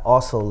 and I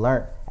also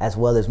learned, as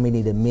well as many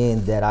of the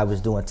men that I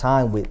was doing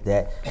time with,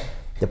 that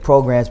the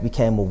programs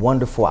became a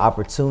wonderful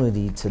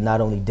opportunity to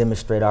not only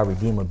demonstrate our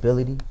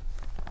redeemability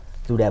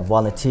through that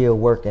volunteer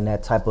work and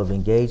that type of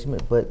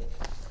engagement, but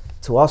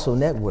to also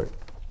network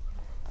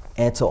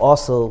and to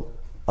also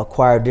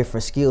acquire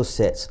different skill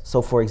sets.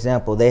 So for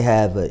example, they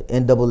have an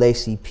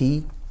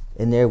NAACP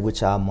in there,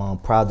 which I'm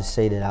proud to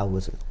say that I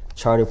was a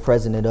charter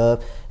president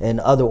of, and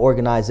other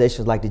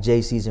organizations like the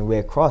JCs and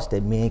Red Cross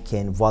that men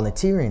can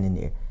volunteer in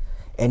there.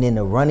 And in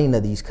the running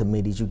of these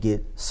committees, you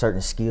get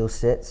certain skill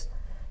sets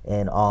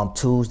and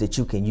tools that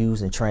you can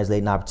use and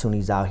translating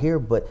opportunities out here,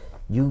 but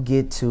you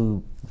get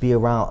to be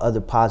around other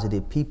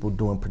positive people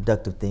doing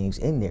productive things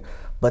in there.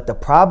 But the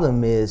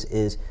problem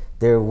is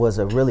there was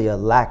really a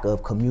lack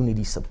of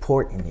community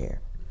support in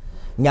there.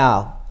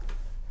 Now,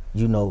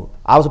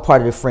 I was a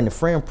part of the Friend to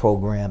Friend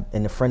program,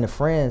 and the Friend to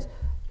Friends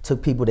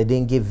took people that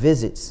didn't get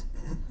visits,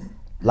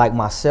 like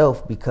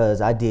myself,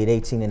 because I did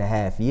 18 and a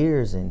half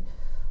years, and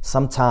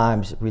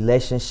sometimes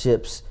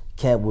relationships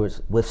can't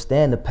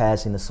withstand the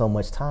passing of so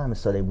much time, and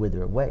so they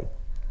wither away.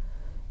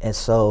 And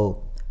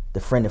so the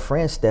Friend to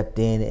Friend stepped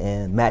in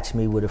and matched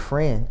me with a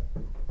friend,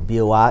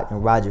 Bill Ott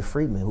and Roger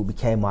Friedman, who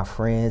became my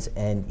friends,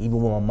 and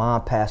even when my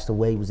mom passed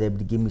away, he was able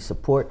to give me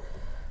support.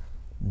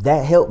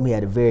 That helped me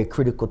at a very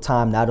critical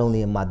time, not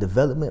only in my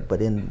development,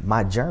 but in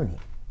my journey,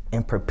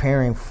 in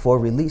preparing for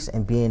release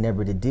and being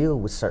able to deal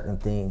with certain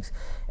things.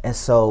 And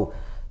so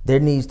there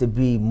needs to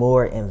be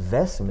more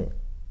investment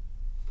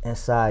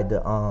inside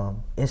the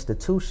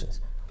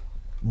institutions,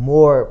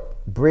 more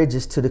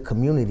bridges to the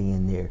community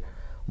in there,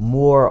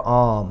 more.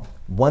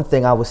 One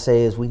thing I would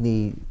say is we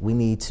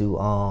need to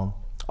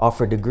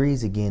offer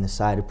degrees again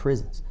inside the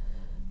prisons.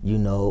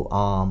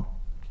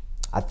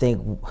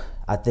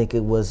 I think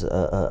it was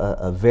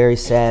a very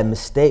sad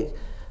mistake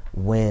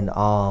when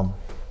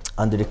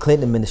under the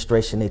Clinton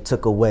administration they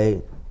took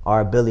away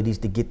our abilities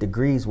to get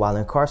degrees while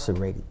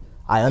incarcerated.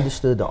 I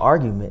understood the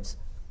arguments,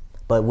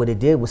 but what it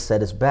did was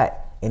set us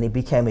back. And it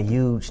became a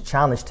huge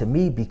challenge to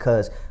me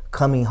because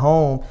coming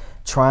home,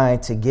 trying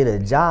to get a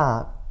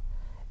job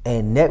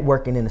and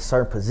networking in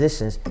certain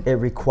positions, it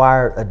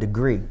required a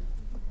degree.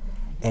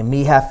 And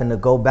me having to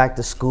go back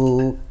to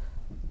school,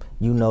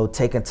 you know,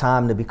 taking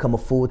time to become a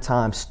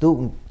full-time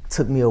student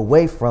took me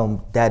away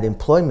from that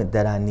employment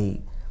that I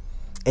need.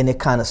 And it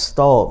kind of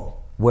stalled.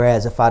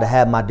 Whereas if I'd have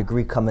had my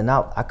degree coming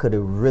out, I could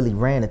have really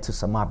ran into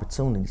some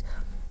opportunities.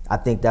 I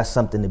think that's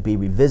something to be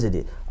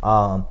revisited.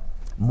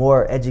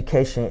 More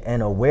education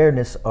and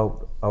awareness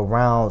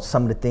around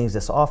some of the things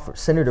that's offered.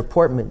 Senator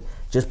Portman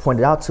just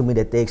pointed out to me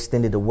that they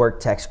extended the work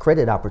tax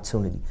credit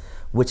opportunity,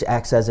 which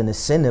acts as an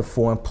incentive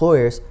for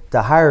employers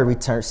to hire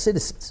return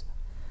citizens.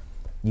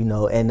 You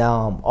know, and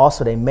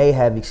also they may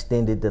have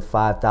extended the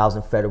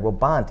 $5,000 federal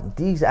bonding.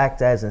 These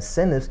act as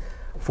incentives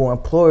for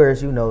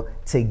employers, you know,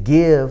 to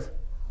give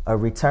a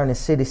returning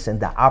citizen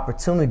the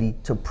opportunity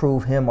to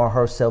prove him or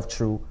herself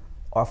true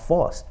or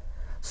false.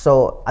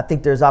 So I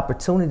think there's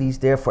opportunities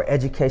there for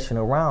education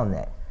around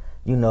that.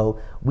 You know,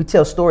 we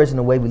tell stories in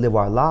the way we live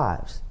our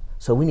lives.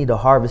 So we need to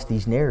harvest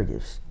these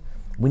narratives.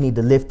 We need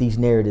to lift these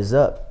narratives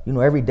up. You know,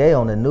 every day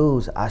on the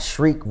news, I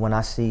shriek when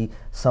I see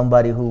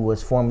somebody who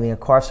was formerly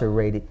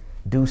incarcerated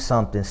do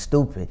something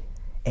stupid.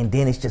 And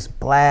then it's just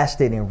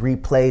blasted and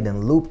replayed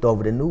and looped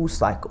over the news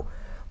cycle.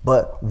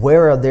 But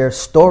where are their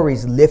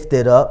stories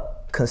lifted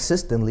up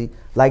consistently,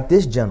 like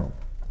this gentleman?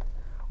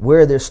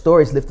 Where are their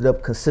stories lifted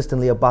up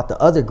consistently about the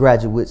other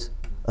graduates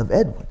of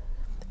Edwin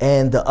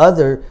and the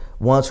other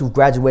ones who've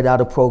graduated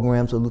out of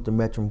programs of Lutheran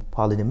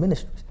Metropolitan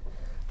Ministries?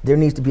 There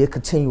needs to be a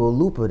continual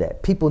loop of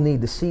that. People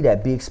need to see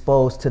that, be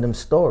exposed to them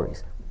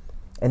stories.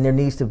 And there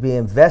needs to be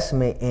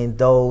investment in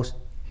those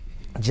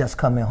just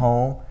coming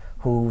home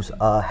who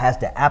has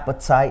the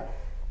appetite,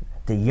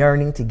 the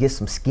yearning to get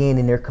some skin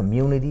in their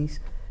communities,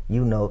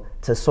 you know,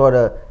 to sort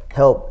of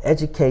help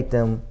educate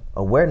them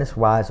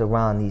awareness-wise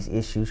around these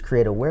issues,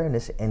 create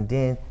awareness, and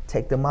then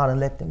take them out and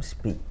let them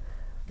speak.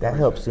 That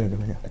helps. I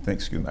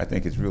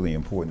think it's really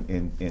important.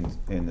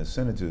 In the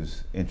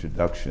senator's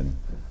introduction,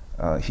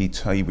 he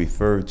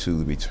referred to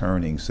the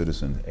returning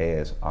citizens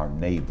as our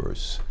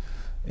neighbors.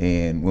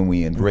 And when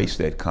we embrace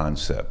that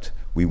concept,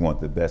 we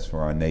want the best for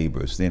our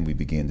neighbors, then we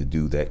begin to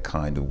do that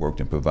kind of work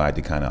and provide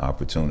the kind of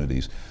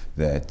opportunities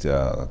that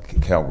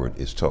Calvert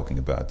is talking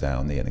about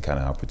down there, and the kind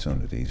of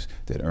opportunities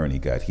that Ernie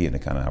got here, and the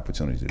kind of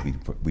opportunities that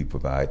we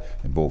provide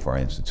in both our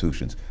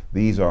institutions.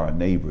 These are our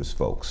neighbors,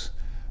 folks.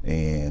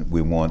 And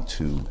we want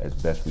to, as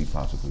best we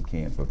possibly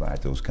can,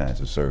 provide those kinds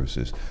of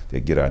services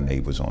that get our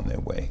neighbors on their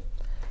way.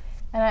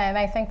 And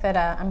I think that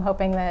I'm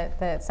hoping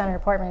that Senator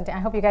Portman, I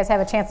hope you guys have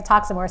a chance to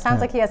talk some more. It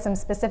sounds like he has some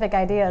specific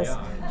ideas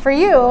for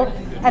you,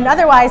 and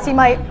otherwise he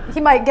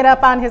might get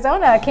up on his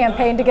own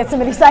campaign to get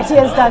some of these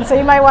ideas done. So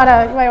you might want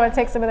to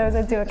take some of those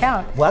into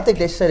account. Well, I think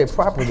they said it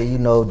properly. You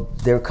know,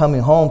 they're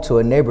coming home to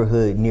a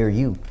neighborhood near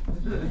you,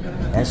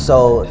 and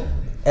so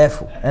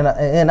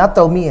and I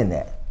throw me in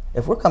that.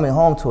 If we're coming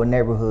home to a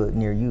neighborhood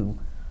near you,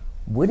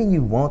 wouldn't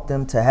you want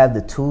them to have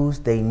the tools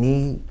they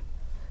need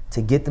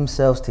to get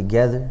themselves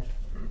together,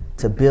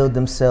 to build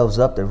themselves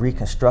up, to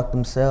reconstruct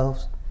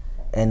themselves,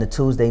 and the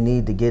tools they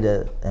need to get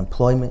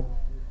employment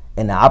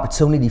and the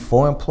opportunity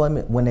for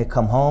employment when they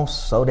come home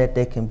so that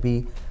they can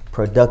be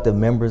productive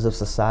members of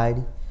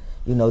society?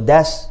 You know,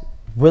 that's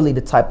really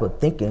the type of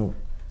thinking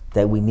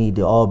that we need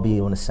to all be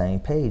on the same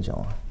page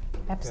on.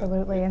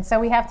 Absolutely. And so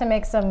we have to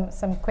make some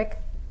quick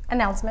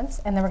announcements,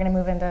 and then we're going to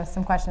move into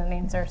some question and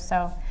answers.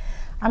 So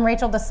I'm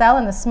Rachel Dissell,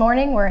 and this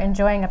morning we're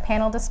enjoying a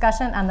panel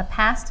discussion on the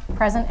past,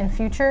 present, and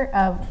future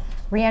of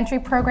reentry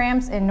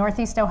programs in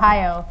Northeast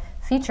Ohio,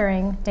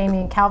 featuring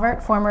Damian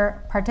Calvert,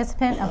 former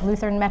participant of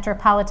Lutheran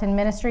Metropolitan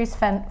Ministry's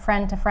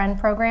Friend to Friend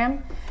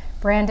program,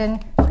 Brandon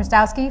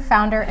Chrostowski,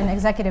 founder and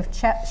executive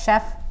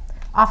chef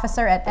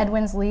officer at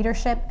EDWINS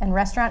Leadership and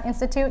Restaurant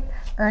Institute,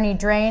 Ernie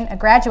Drain, a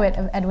graduate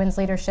of EDWINS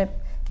Leadership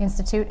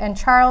Institute, and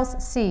Charles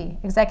C.,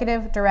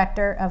 executive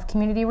director of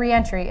community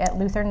reentry at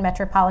Lutheran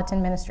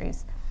Metropolitan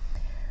Ministries.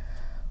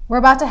 We're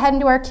about to head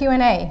into our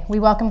Q&A. We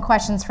welcome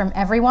questions from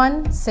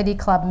everyone, City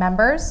Club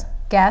members,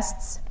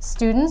 guests,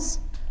 students,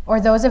 or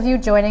those of you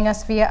joining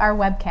us via our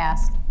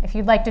webcast. If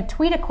you'd like to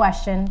tweet a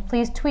question,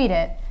 please tweet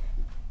it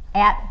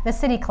at the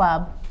City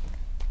Club,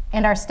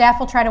 and our staff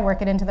will try to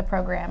work it into the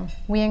program.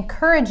 We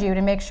encourage you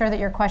to make sure that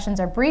your questions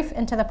are brief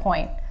and to the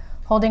point.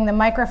 Holding the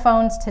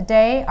microphones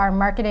today are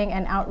Marketing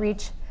and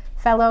Outreach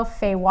Fellow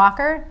Faye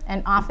Walker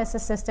and Office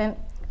Assistant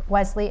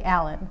Wesley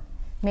Allen.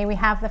 May we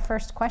have the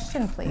first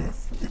question,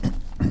 please?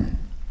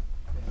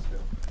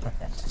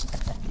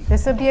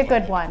 This would be a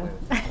good one.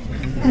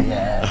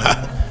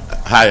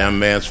 Hi, I'm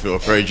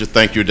Mansfield Frazier.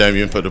 Thank you,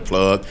 Damian, for the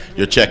plug.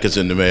 Your check is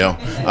in the mail.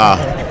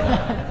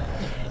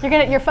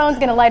 Your phone's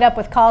going to light up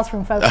with calls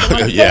from folks that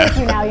want to stay with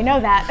you now. You know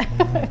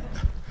that.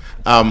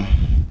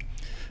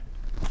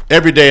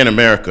 Every day in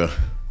America,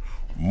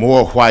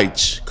 more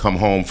whites come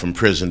home from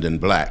prison than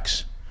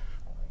blacks.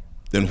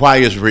 Then why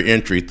is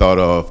reentry thought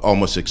of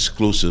almost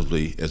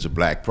exclusively as a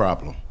black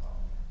problem?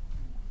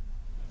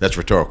 That's a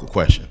rhetorical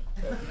question.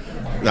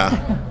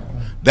 Now,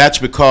 that's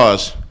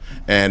because,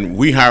 and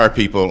we hire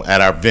people at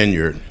our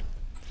vineyard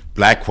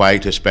black,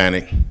 white,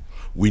 Hispanic.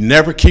 We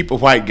never keep a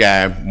white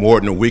guy more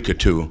than a week or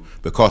two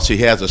because he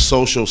has a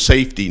social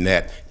safety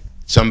net.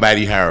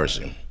 Somebody hires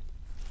him.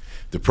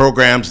 The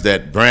programs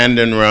that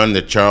Brandon runs,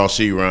 that Charles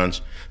C.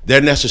 runs, they're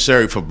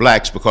necessary for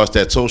blacks because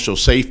that social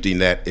safety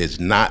net is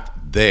not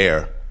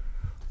there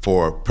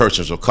for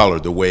persons of color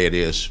the way it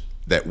is,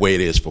 that way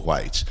it is for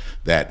whites.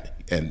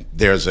 And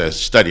there's a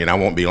study, and I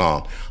won't be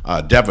long,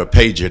 Deborah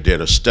Pager did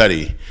a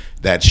study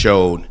that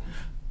showed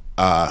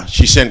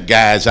she sent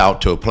guys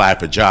out to apply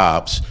for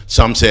jobs.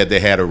 Some said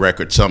they had a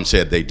record, some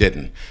said they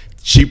didn't.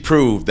 She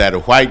proved that a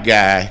white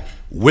guy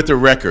with a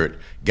record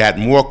got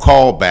more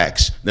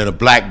callbacks than a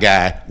black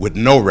guy with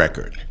no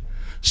record.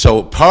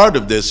 So part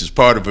of this is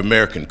part of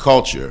American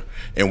culture,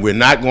 and we're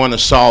not going to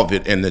solve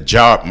it in the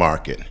job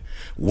market.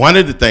 One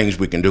of the things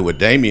we can do, what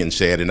Damian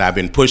said, and I've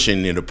been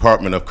pushing the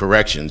Department of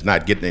Corrections,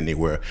 not getting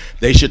anywhere,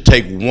 they should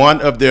take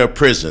one of their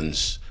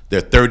prisons,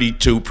 their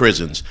 32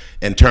 prisons,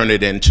 and turn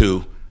it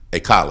into a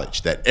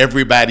college, that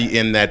everybody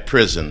in that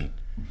prison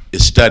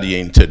is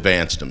studying to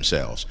advance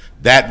themselves.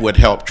 That would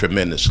help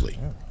tremendously.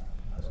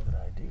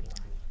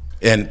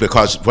 And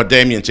because what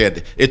Damian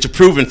said, it's a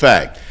proven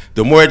fact.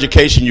 The more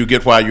education you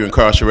get while you're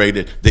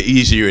incarcerated, the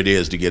easier it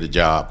is to get a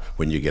job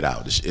when you get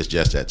out. It's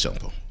just that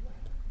simple.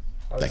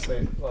 Thank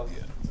you. Well,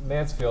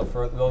 Mansfield,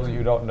 for those of you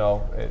who don't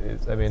know,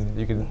 I mean,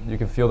 you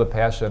can feel the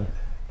passion,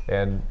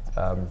 and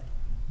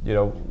you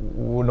know,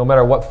 no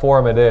matter what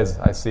forum it is,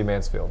 I see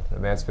Mansfield,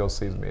 and Mansfield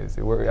sees me.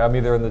 I'm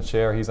either in the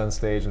chair, he's on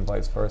stage, and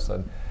vice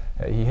versa.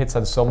 And he hits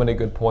on so many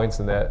good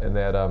points in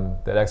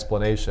that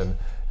explanation,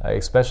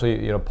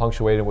 especially, you know,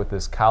 punctuated with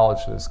this college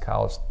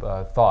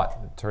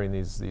thought, turning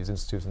these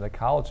institutes into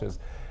colleges.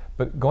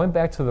 But going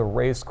back to the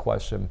race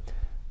question,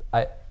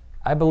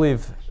 I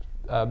believe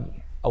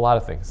a lot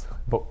of things,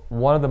 but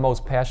one of the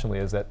most passionately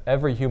is that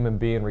every human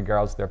being,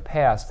 regardless of their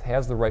past,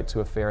 has the right to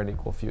a fair and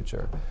equal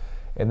future.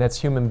 And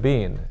that's human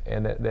being,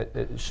 and that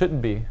it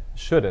shouldn't be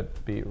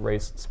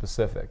race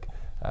specific.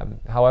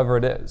 However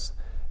it is.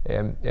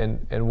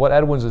 And what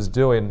Edwins is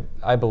doing,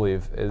 I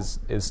believe, is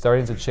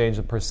starting to change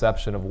the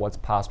perception of what's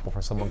possible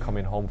for someone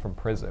coming home from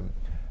prison.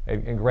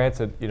 And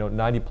granted, you know,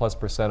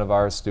 90+% of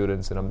our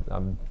students, and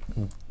I'm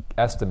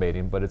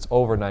estimating, but it's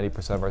over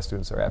 90% of our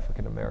students are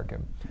African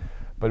American.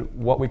 But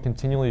what we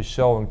continually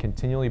show and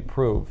continually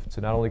prove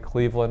to not only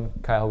Cleveland,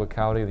 Cuyahoga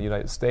County, and the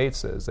United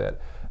States is that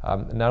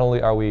not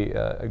only are we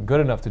good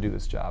enough to do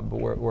this job, but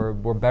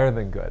we're better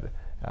than good.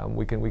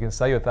 We can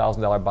sell you a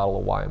 $1,000 bottle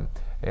of wine,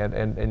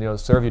 and you know,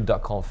 serve you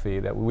duck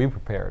confit that we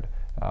prepared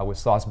with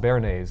sauce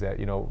béarnaise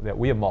that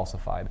we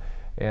emulsified,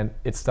 and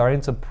it's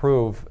starting to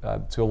prove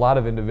to a lot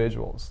of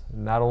individuals,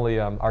 not only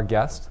our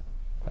guests,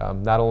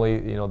 not only,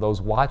 you know, those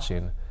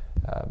watching,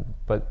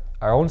 but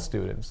our own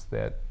students,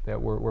 that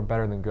we're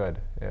better than good,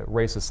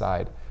 race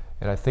aside.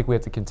 And I think we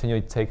have to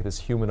continually take this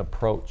human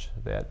approach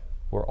that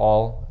we're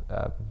all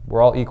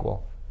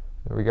equal,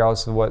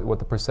 regardless of what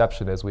the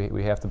perception is.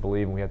 We have to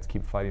believe, and we have to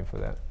keep fighting for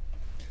that.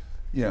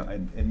 Yeah,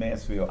 in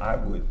Mansfield, I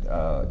would,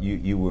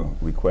 you were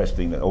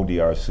requesting that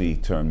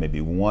ODRC turn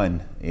maybe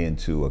one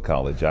into a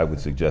college. I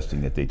was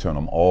suggesting that they turn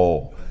them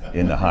all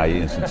into higher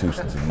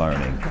institutions of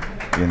learning,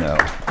 you know.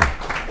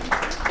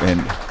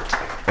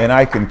 And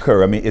I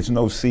concur. I mean, it's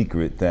no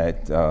secret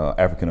that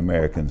African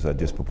Americans are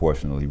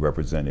disproportionately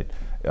represented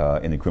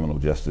in the criminal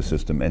justice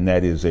system, and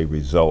that is a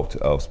result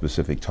of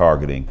specific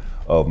targeting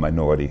of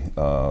minority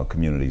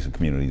communities and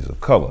communities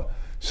of color.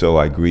 So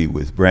I agree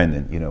with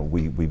Brandon. You know,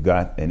 we've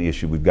got an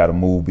issue. We've got to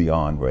move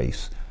beyond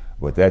race,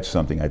 but that's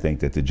something I think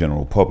that the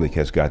general public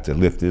has got to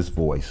lift its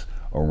voice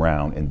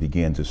around and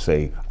begin to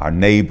say, our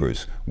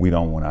neighbors, we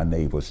don't want our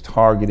neighbors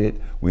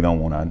targeted, we don't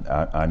want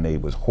our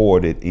neighbors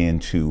hoarded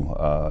into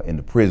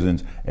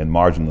prisons and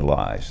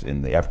marginalized.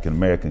 And the African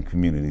American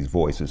community's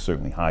voice is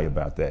certainly high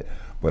about that.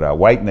 But our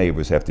white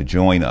neighbors have to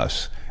join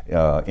us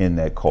in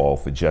that call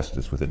for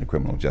justice within the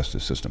criminal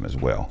justice system as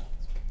well.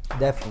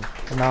 Definitely.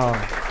 And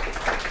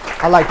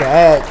I'd like to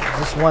add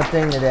just one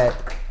thing to that.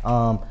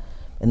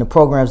 In the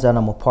programs that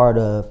I'm a part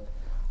of,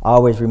 I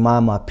always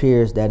remind my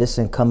peers that it's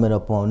incumbent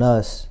upon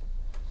us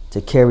to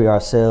carry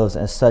ourselves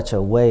in such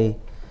a way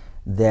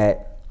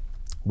that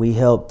we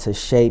help to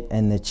shape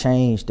and to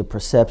change the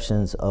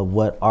perceptions of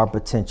what our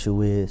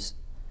potential is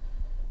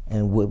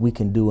and what we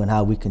can do and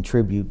how we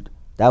contribute.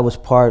 That was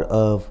part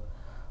of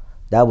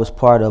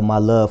my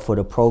love for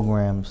the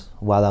programs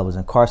while I was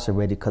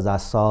incarcerated, because I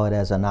saw it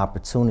as an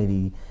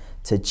opportunity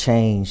to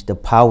change the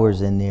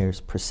powers in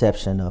their's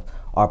perception of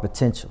our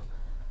potential.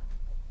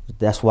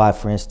 That's why,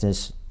 for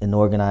instance, in the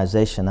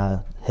organization, I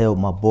held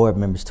my board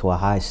members to a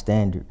high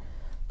standard,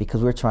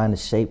 because we're trying to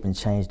shape and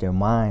change their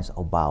minds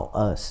about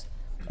us.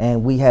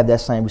 And we have that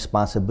same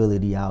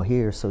responsibility out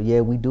here. So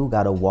yeah, we do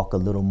gotta walk a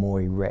little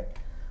more erect.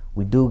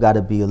 We do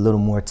gotta be a little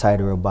more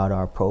tighter about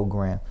our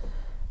program,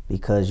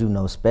 because, you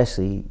know,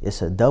 especially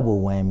it's a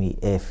double whammy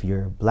if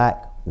you're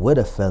black with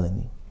a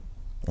felony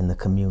in the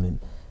community.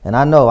 And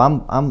I know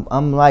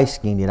I'm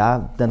light-skinned.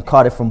 I've done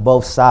caught it from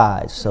both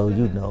sides. So,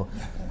 you know,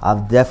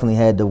 I've definitely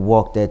had to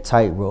walk that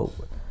tightrope.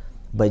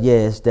 But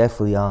yeah, it's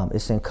definitely,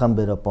 it's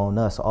incumbent upon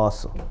us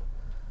also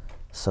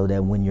so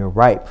that when you're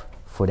ripe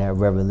for that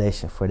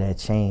revelation, for that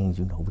change,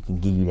 you know, we can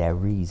give you that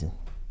reason.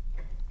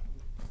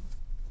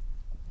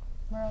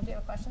 Merle, do you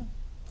have a question?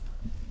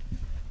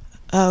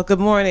 Good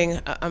morning.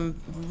 I'm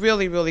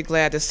really, really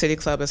glad the City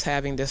Club is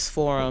having this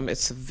forum.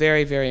 It's a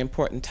very, very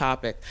important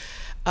topic.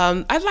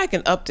 I'd like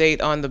an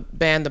update on the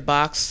ban the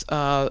box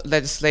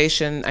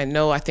legislation.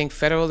 I think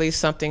federally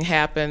something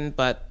happened,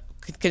 but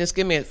can you just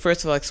give me,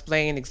 first of all,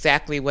 explain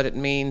exactly what it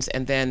means,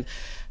 and then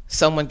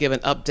someone give an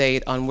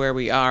update on where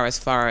we are as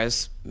far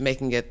as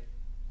making it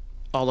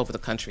all over the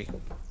country?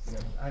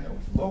 I know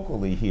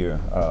locally here,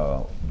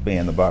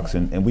 ban the box,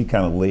 and we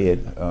kind of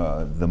led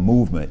the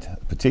movement,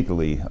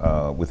 particularly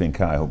within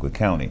Cuyahoga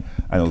County.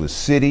 I know the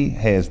city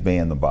has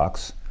banned the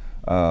box,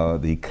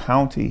 the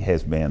county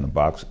has banned the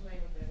box.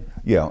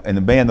 Yeah, and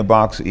the ban the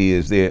box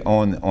is there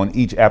on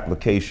each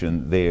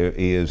application. There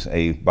is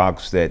a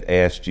box that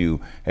asks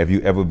you, have you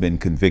ever been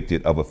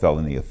convicted of a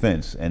felony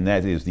offense? And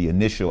that is the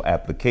initial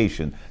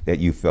application that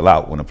you fill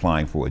out when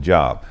applying for a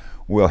job.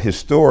 Well,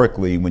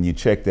 historically, when you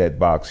check that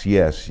box,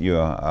 yes,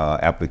 your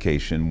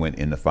application went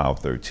into file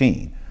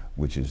 13,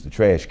 which is the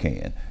trash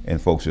can,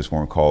 and folks just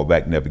weren't called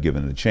back, never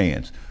given a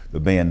chance. The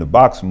ban the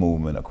box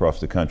movement across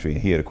the country,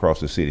 here across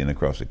the city and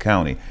across the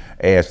county,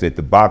 asked that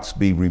the box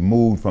be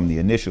removed from the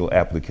initial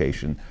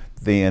application.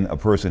 Then a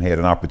person had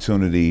an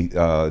opportunity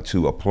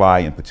to apply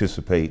and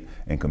participate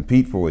and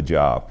compete for a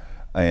job.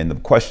 And the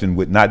question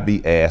would not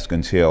be asked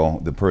until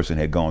the person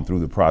had gone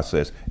through the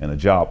process and a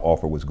job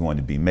offer was going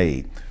to be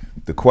made.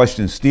 The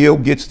question still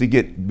gets to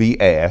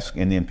be asked,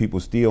 and then people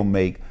still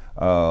make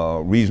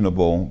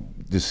reasonable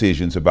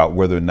decisions about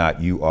whether or not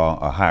you are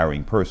a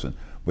hiring person.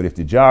 But if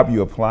the job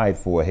you applied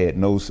for had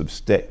no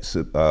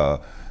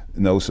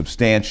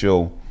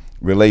substantial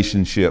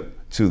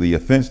relationship to the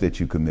offense that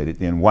you committed,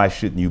 then why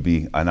shouldn't you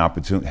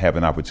have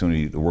an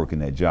opportunity to work in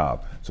that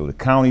job? So the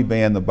county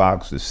banned the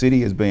box, the city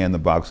has banned the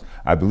box.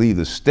 I believe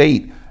the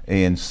state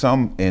in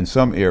some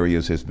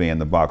areas has banned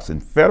the box,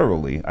 and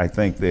federally, I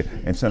think that,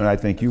 and Senator, I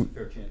think you,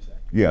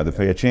 yeah, the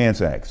Fair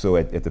Chance Act. So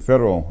at the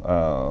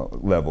federal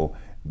level,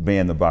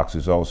 ban the box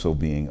is also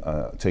being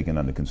taken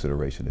under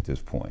consideration at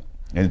this point.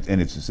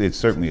 And it's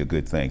certainly a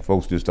good thing.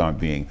 Folks just aren't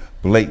being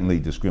blatantly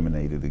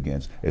discriminated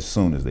against as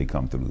soon as they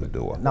come through the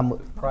door. The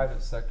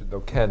private sector,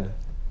 though, can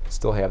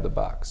still have the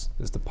box.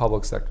 It's the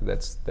public sector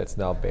that's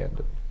now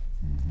banned it.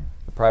 Mm-hmm.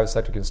 The private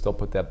sector can still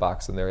put that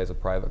box in there as a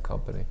private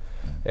company.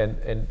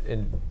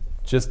 And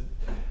just,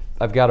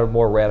 I've got a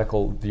more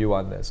radical view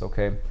on this,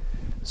 okay?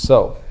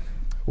 So,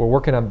 we're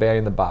working on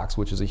banning the box,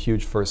 which is a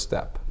huge first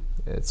step.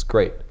 It's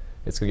great.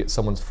 It's going to get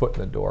someone's foot in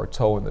the door,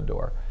 toe in the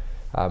door.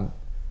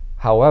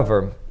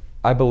 However,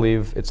 I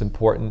believe it's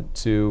important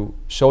to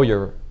show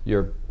your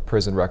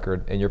prison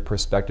record and your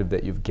perspective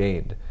that you've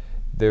gained.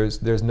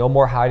 There's no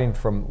more hiding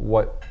from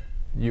where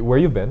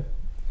you've been,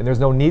 and there's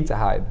no need to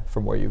hide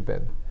from where you've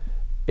been.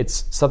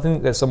 It's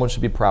something that someone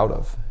should be proud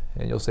of.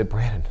 And you'll say,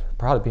 Brandon,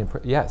 proud of being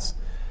yes.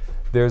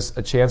 There's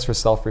a chance for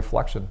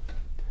self-reflection.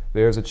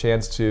 There's a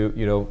chance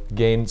to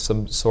gain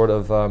some sort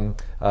of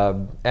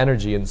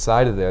energy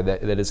inside of there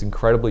that is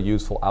incredibly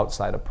useful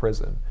outside of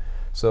prison.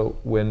 So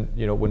when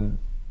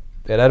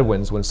at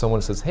EDWINS, when someone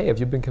says, hey, have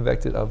you been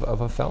convicted of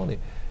a felony?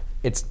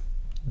 It's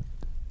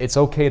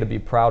okay to be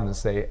proud and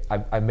say,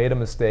 I made a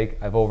mistake,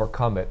 I've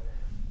overcome it,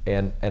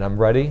 and I'm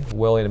ready,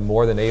 willing, and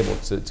more than able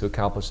to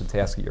accomplish the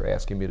task that you're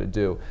asking me to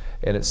do.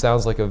 And it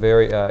sounds like a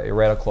very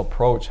radical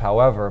approach.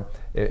 However,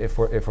 if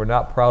we're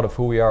not proud of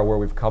who we are, where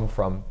we've come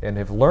from, and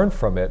have learned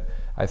from it,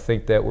 I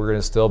think that we're going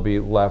to still be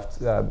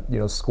left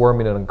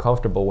squirming and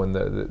uncomfortable when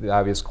the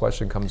obvious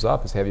question comes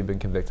up is, have you been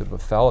convicted of a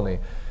felony?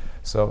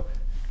 So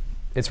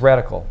it's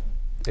radical.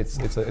 It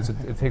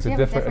takes a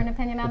different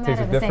opinion on that,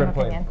 or the same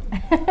opinion?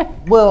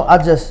 Well,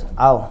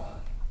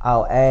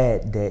 I'll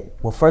add that,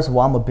 well, first of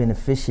all, I'm a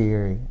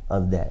beneficiary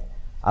of that.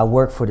 I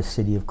work for the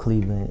city of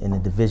Cleveland in the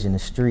Division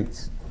of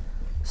Streets.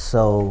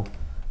 So,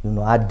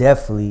 I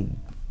definitely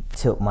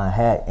tilt my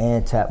hat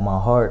and tap my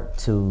heart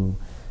to,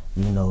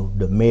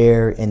 the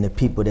mayor and the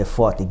people that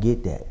fought to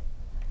get that.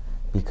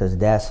 Because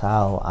that's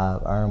how I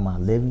earn my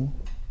living.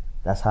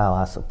 That's how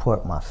I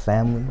support my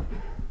family.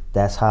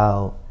 That's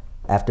how,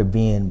 after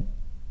being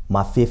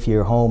my 5th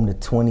year home, the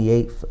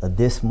 28th of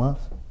this month,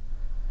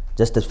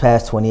 just this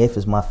past 28th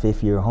is my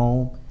 5th year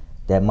home,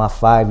 that my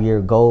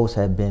 5-year goals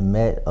have been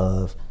met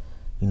of,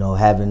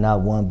 having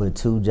not 1 but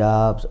 2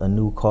 jobs, a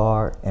new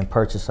car, and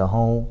purchase a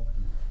home.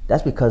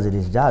 That's because of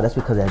this job. That's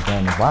because of that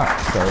damn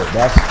box. So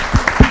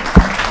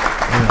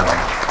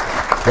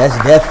that's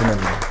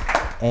definitely.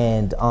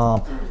 And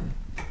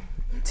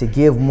to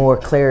give more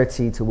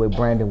clarity to what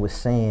Brandon was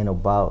saying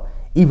about,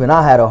 even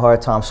I had a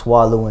hard time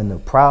swallowing the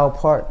proud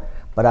part,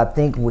 but I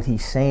think what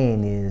he's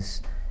saying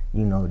is,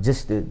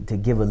 just to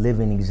give a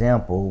living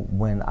example,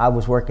 when I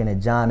was working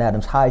at John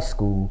Adams High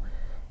School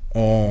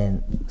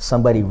and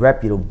somebody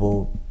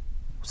reputable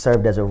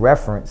served as a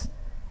reference,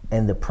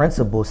 and the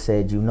principal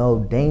said,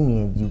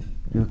 Damian,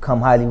 you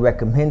come highly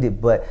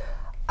recommended, but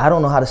I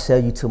don't know how to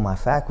sell you to my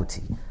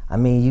faculty. I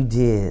mean, you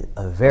did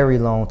a very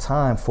long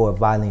time for a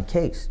violent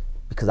case,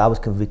 because I was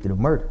convicted of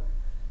murder.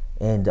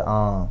 And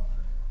I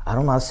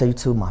don't know how to say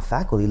to my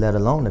faculty, let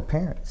alone the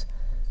parents.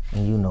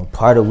 And you know,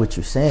 part of what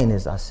you're saying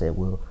is, I said,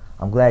 well,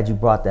 I'm glad you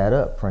brought that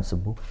up,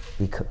 principal,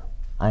 because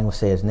I ain't gonna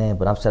say his name,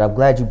 but I'm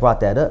glad you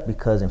brought that up,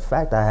 because in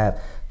fact I have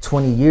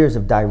 20 years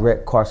of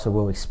direct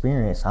carceral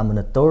experience. I'm an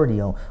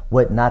authority on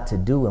what not to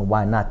do and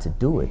why not to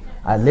do it.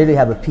 I literally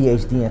have a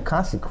PhD in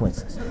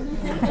consequences.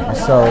 And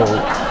so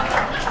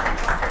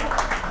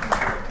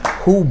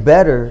who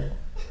better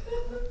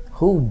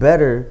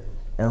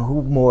and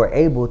who more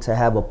able to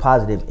have a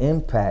positive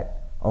impact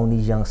on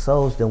these young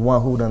souls than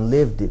one who done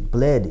lived it,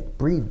 bled it,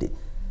 breathed it.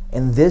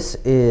 And this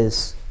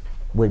is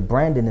what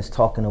Brandon is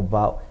talking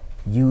about,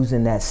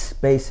 using that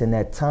space and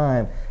that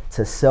time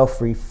to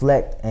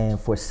self-reflect and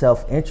for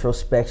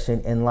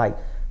self-introspection and like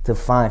to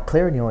find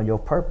clarity on your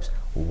purpose.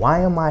 Why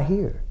am I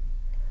here?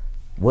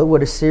 What were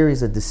the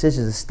series of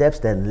decisions and steps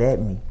that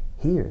led me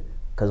here?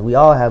 Because we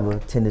all have a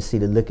tendency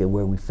to look at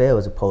where we fail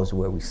as opposed to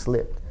where we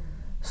slipped.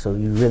 So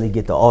you really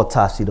get the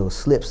autopsy of those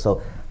slips.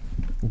 So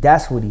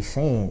that's what he's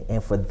saying.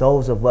 And for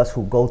those of us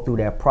who go through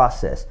that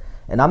process,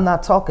 and I'm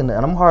not talking,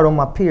 and I'm hard on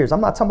my peers,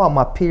 I'm not talking about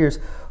my peers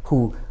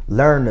who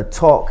learn to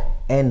talk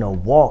and the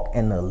walk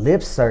and the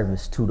lip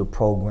service to the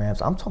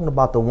programs. I'm talking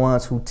about the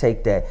ones who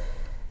take that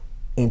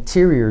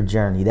interior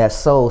journey, that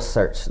soul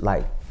search,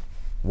 like,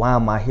 why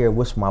am I here?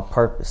 What's my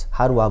purpose?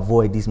 How do I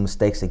avoid these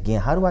mistakes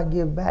again? How do I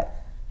give back?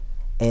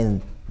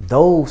 And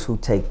those who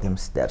take them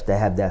steps, that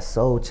have that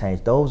soul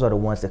change, those are the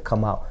ones that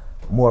come out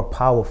more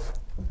powerful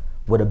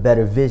with a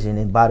better vision.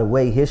 And by the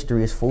way,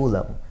 history is full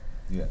of them.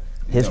 Yeah.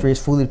 History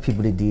is full of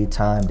people that did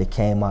time, that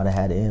came out and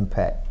had an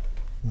impact.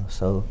 You know,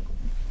 so,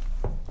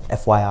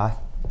 FYI.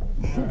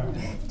 Do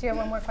you have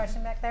one more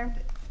question back there?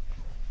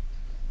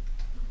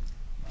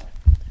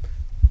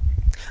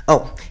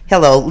 Oh,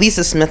 hello,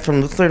 Lisa Smith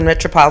from Lutheran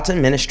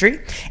Metropolitan Ministry.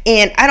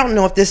 And I don't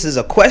know if this is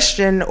a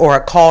question or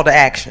a call to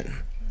action.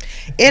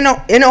 In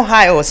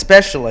Ohio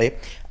especially,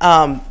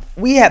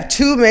 we have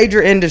two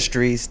major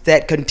industries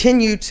that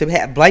continue to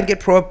have blanket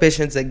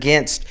prohibitions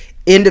against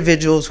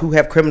individuals who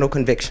have criminal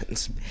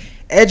convictions: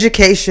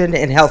 education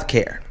and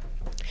healthcare.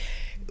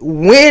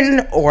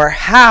 When or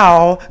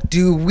how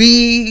do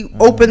we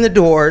open the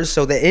doors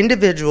so that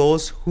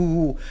individuals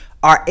who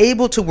are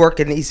able to work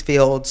in these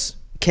fields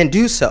can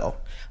do so,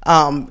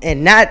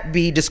 and not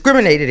be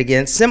discriminated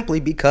against simply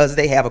because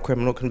they have a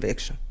criminal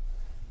conviction?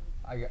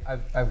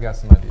 I've got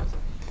some ideas.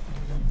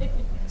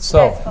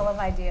 So, You guys full of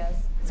ideas.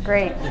 It's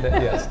great.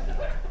 Yes.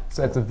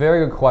 So it's a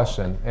very good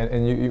question,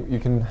 and you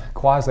can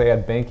quasi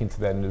add banking to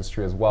that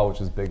industry as well,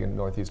 which is big in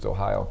Northeast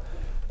Ohio.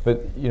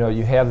 But you know,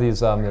 you have these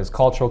there's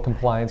cultural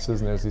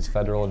compliances and there's these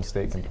federal and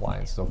state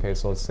compliances. Okay,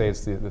 so let's say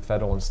it's the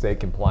federal and state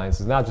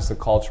compliance. It's not just a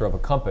culture of a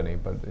company,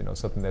 but you know,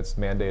 something that's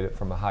mandated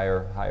from a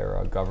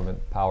higher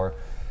government power.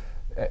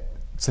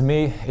 To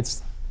me,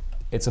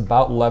 it's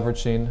about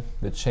leveraging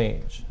the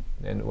change.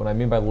 And what I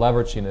mean by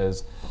leveraging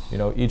is, you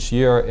know, each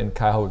year in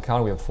Cuyahoga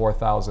County we have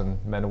 4,000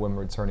 men and women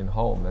returning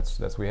home.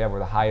 We're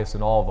the highest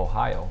in all of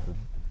Ohio,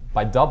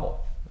 by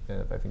double.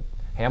 And I think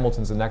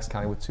Hamilton's the next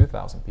county with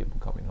 2,000 people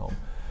coming home.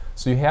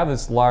 So you have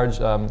this large,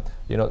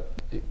 you know,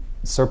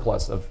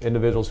 surplus of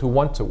individuals who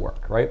want to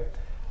work, right?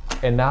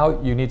 And now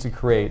you need to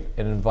create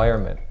an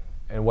environment,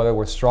 and whether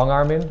we're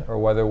strong-arming or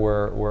whether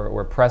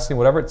we're pressing,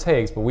 whatever it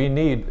takes, but we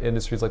need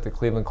industries like the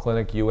Cleveland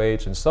Clinic,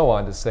 UH, and so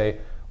on to say,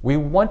 we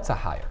want to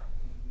hire.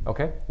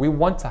 Okay, we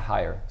want to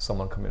hire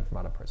someone coming in from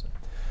out of prison.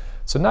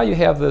 So now you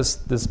have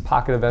this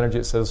pocket of energy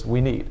that says we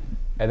need,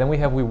 and then we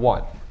have we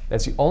want.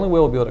 That's the only way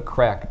we'll be able to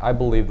crack, I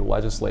believe, the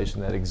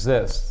legislation that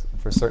exists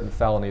for certain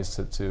felonies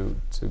to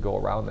go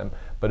around them.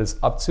 But it's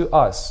up to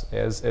us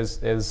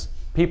as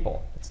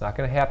people. It's not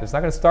going to happen. It's not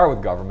going to start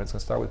with government. It's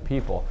going to start with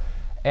people.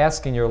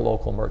 Asking your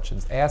local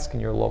merchants, asking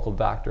your local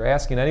doctor,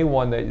 asking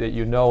anyone that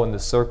you know in the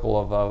circle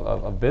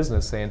of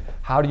business, saying,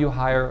 how do you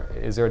hire?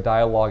 Is there a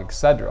dialogue,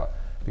 etc.?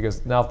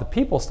 Because now if the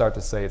people start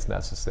to say it's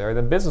necessary,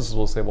 then businesses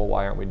will say, well,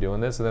 why aren't we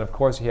doing this? And then of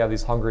course you have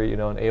these hungry, you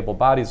know, and able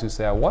bodies who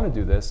say, I want to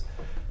do this.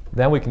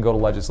 Then we can go to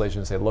legislation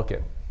and say, look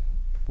it,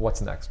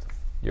 what's next?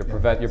 You're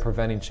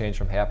preventing change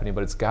from happening,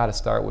 but it's got to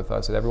start with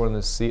us. And everyone in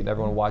this seat and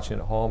everyone watching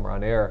at home or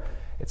on air,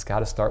 it's got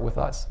to start with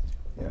us.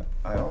 Yeah,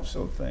 I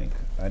also think,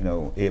 I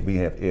know we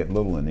have Ed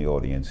Little in the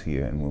audience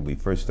here, and when we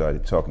first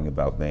started talking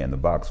about Ban the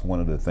Box,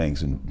 one of the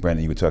things, and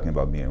Brandon, you were talking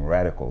about being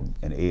radical,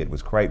 and Ed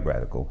was quite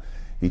radical.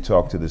 He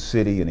talked to the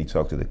city and he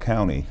talked to the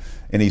county,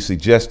 and he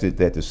suggested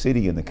that the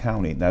city and the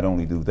county, not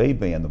only do they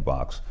ban the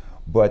box,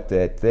 but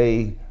that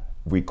they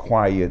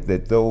require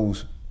that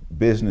those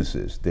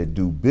businesses that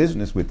do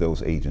business with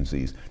those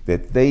agencies,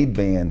 that they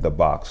ban the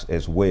box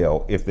as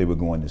well if they were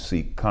going to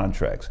seek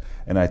contracts.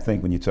 And I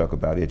think when you talk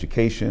about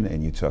education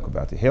and you talk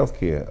about the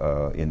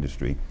healthcare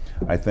industry,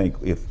 I think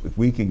if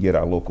we can get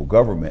our local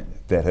government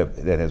that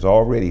has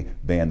already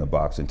banned the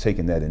box and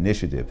taken that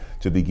initiative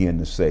to begin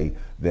to say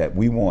that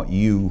we want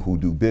you who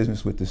do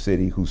business with the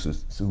city, who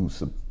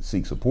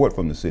seek support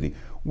from the city,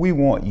 we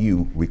want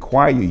you,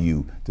 require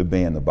you to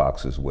ban the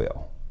box as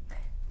well.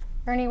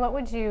 Ernie, what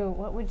would you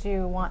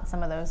want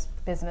some of those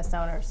business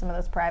owners, some of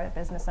those private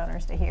business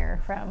owners to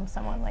hear from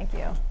someone like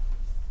you?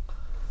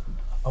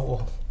 Oh,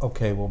 well,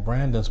 okay. Well,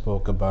 Brandon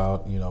spoke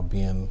about,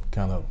 being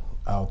kind of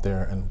out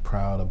there and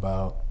proud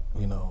about,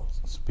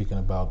 speaking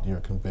about your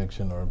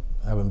conviction or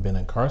having been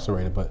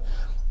incarcerated. But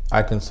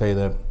I can say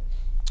that,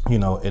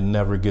 it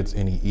never gets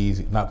any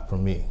easy, not for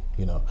me,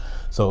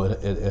 So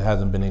it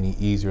hasn't been any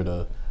easier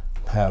to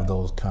have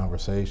those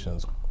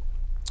conversations.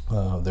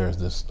 There's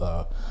this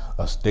a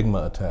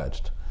stigma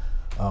attached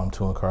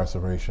to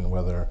incarceration,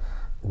 whether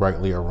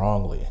rightly or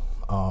wrongly.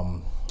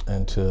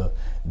 And to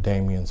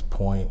Damian's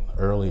point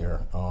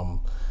earlier,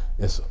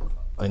 it's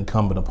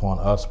incumbent upon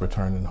us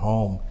returning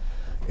home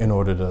in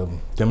order to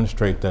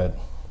demonstrate that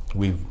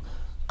we've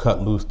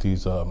cut loose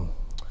these,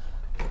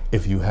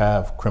 if you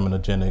have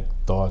criminogenic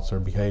thoughts or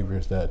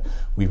behaviors, that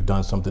we've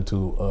done something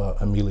to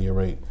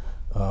ameliorate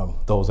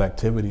those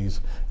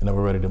activities and that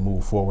we're ready to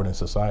move forward in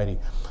society.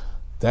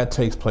 That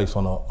takes place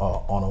on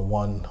a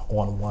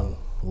one-on-one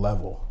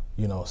level,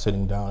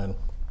 sitting down and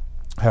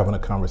having a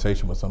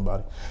conversation with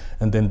somebody,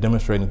 and then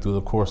demonstrating through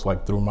the course,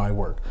 like through my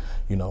work.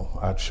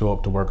 I'd show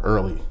up to work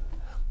early,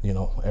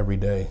 every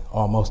day,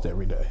 almost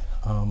every day.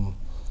 I'm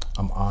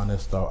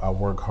honest, I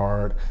work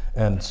hard,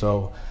 and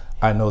so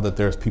I know that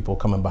there's people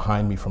coming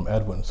behind me from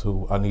EDWINS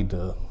who I need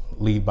to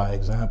lead by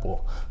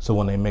example. So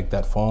when they make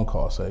that phone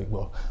call, say,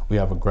 well, we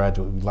have a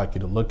graduate we'd like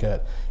you to look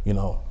at,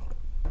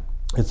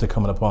 it's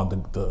incumbent upon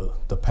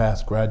the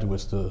past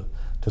graduates to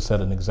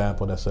set an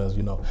example that says,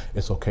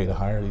 it's okay to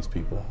hire these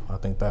people. I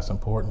think that's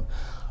important.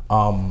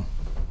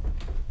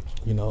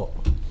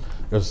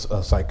 There's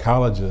a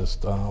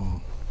psychologist,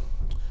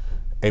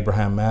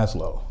 Abraham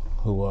Maslow,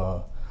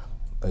 who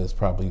is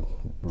probably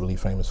really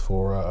famous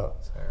for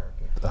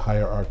the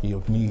hierarchy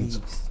of needs.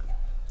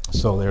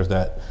 So there's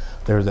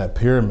that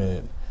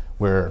pyramid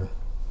where,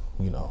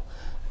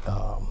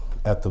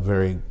 at the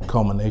very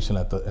culmination,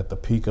 at the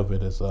peak of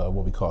it is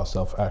what we call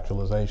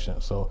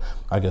self-actualization. So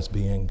I guess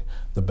being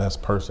the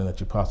best person that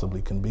you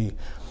possibly can be.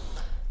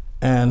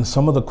 And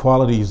some of the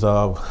qualities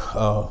of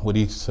what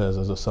he says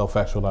as a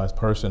self-actualized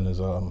person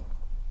is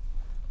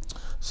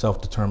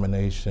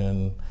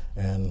self-determination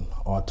and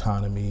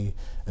autonomy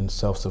and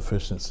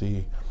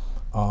self-sufficiency.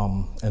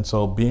 And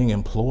so being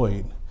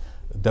employed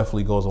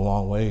definitely goes a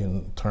long way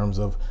in terms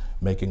of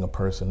making a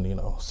person,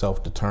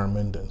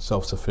 self-determined and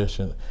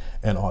self-sufficient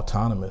and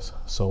autonomous.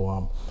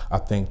 So I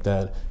think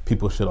that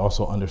people should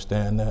also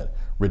understand that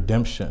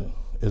redemption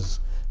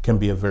can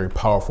be a very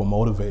powerful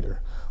motivator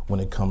when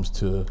it comes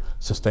to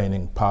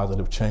sustaining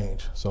positive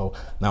change. So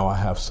now I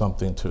have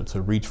something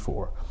to reach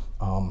for.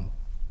 And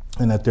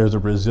that there's a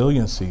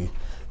resiliency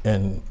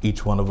in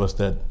each one of us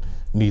that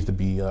needs to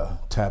be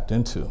tapped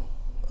into.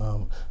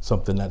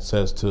 Something that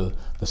says to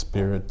the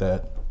spirit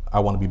that I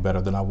want to be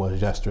better than I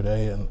was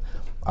yesterday, and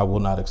I will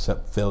not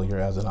accept failure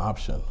as an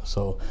option.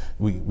 So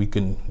we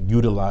can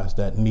utilize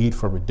that need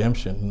for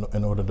redemption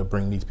in order to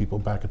bring these people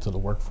back into the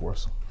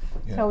workforce.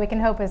 Yeah. So we can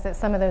hope is that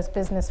some of those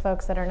business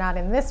folks that are not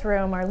in this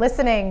room are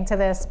listening to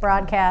this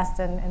broadcast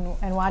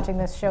and watching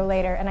this show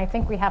later. And I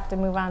think we have to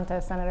move on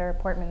to Senator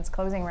Portman's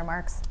closing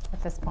remarks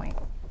at this point.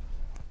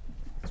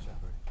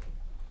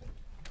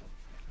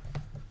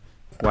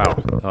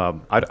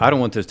 Wow. I don't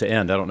want this to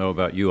end. I don't know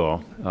about you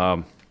all.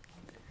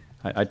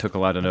 I took a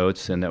lot of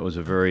notes, and that was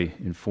a very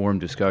informed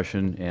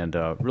discussion and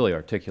really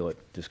articulate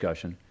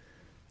discussion.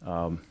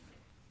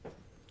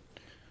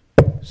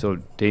 So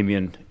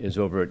Damian is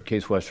over at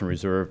Case Western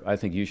Reserve. I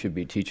think you should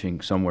be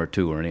teaching somewhere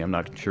too, Ernie. I'm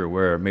not sure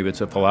where. Maybe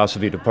it's a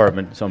philosophy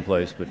department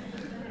someplace, but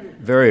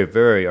very,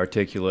 very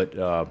articulate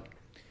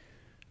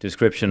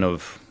description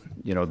of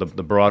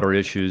the broader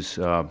issues.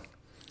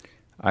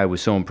 I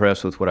was so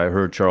impressed with what I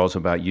heard, Charles,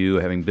 about you,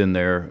 having been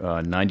there,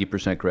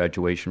 90%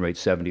 graduation rate,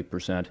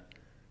 70%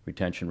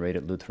 retention rate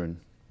at Lutheran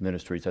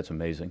Ministries. That's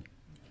amazing.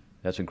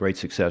 That's a great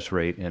success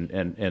rate,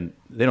 and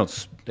they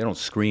don't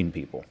screen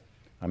people.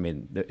 I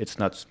mean, it's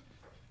not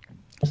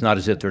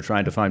as if they're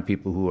trying to find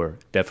people who are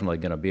definitely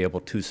going to be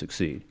able to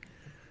succeed.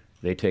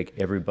 They take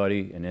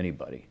everybody and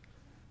anybody,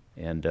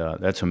 and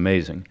that's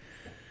amazing.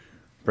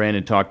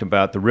 Brandon talked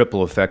about the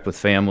ripple effect with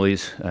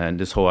families and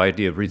this whole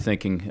idea of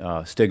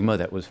rethinking stigma.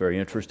 That was very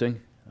interesting.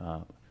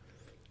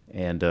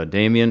 And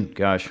Damian,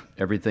 gosh,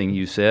 everything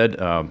you said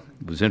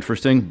was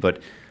interesting,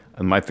 but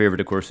my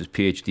favorite, of course, is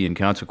PhD in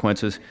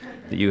consequences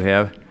that you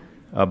have.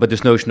 But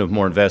this notion of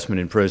more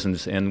investment in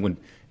prisons, and when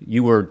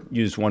you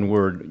used one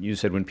word, you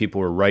said when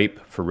people were ripe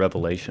for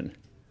revelation.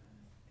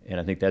 And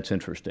I think that's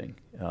interesting.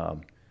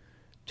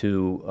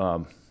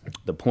 To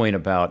the point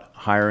about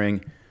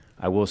hiring,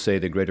 I will say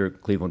the Greater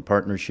Cleveland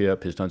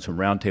Partnership has done some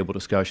roundtable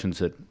discussions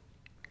that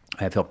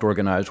I have helped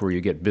organize where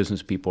you get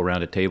business people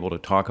around a table to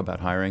talk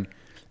about hiring.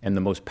 And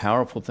the most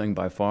powerful thing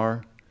by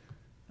far,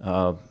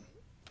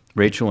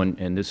 Rachel,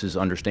 and this is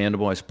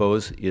understandable, I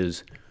suppose,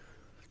 is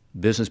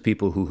business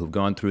people who have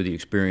gone through the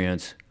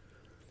experience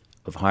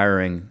of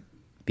hiring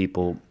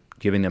people,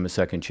 giving them a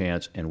second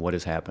chance, and what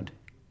has happened.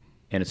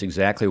 And it's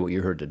exactly what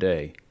you heard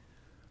today.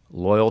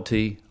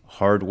 Loyalty,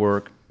 hard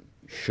work,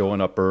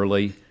 showing up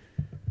early,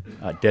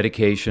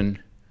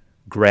 dedication,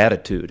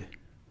 gratitude.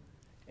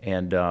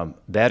 And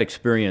that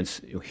experience,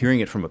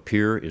 hearing it from a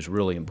peer, is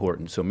really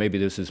important. So maybe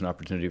this is an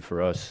opportunity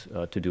for us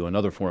to do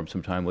another forum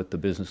sometime with the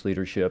business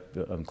leadership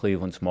of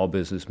Cleveland, small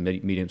business,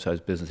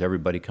 medium-sized business,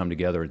 everybody come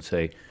together and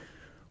say,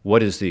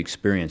 what is the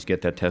experience?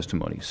 Get that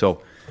testimony.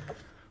 So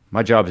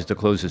my job is to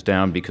close this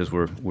down because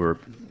we're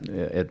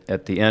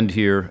at the end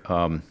here.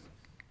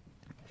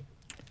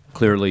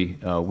 Clearly,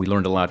 we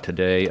learned a lot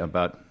today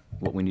about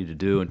what we need to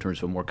do in terms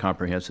of a more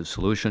comprehensive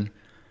solution.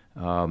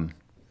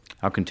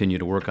 I'll continue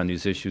to work on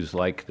these issues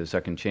like the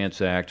Second Chance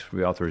Act,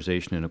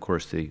 reauthorization, and of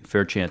course the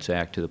Fair Chance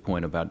Act to the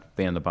point about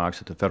ban the box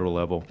at the federal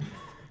level.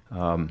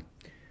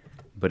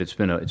 But it's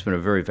been a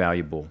very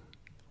valuable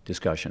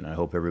discussion. I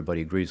hope everybody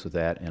agrees with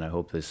that, and I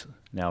hope this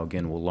now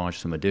again will launch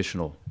some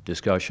additional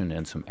discussion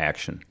and some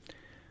action.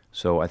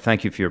 So I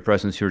thank you for your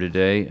presence here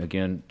today.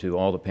 Again, to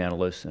all the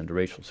panelists and to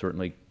Rachel,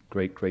 certainly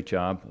great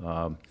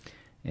job.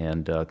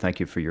 And thank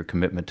you for your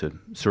commitment to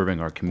serving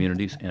our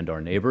communities and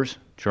our neighbors.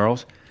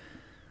 Charles?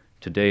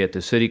 Today at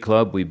the City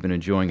Club, we've been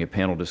enjoying a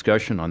panel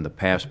discussion on the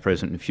past,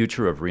 present, and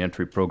future of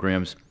reentry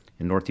programs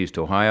in Northeast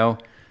Ohio.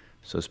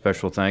 So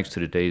special thanks to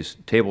today's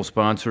table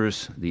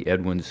sponsors, the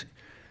EDWINS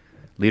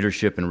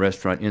Leadership and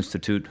Restaurant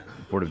Institute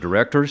Board of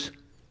Directors.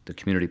 The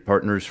community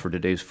partners for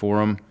today's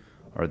forum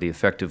are the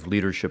Effective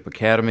Leadership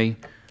Academy,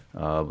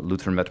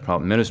 Lutheran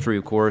Metropolitan Ministry,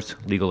 of course,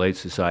 Legal Aid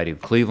Society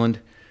of Cleveland.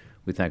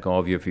 We thank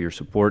all of you for your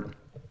support.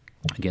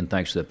 Again,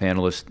 thanks to the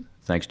panelists,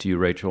 thanks to you,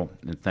 Rachel,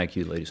 and thank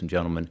you, ladies and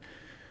gentlemen.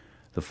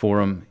 The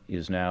forum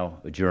is now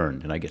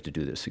adjourned, and I get to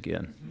do this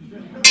again.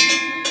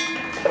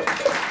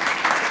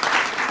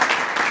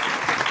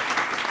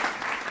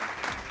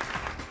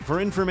 For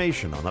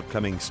information on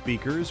upcoming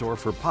speakers or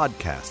for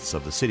podcasts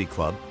of the City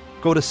Club,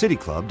 go to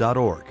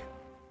cityclub.org.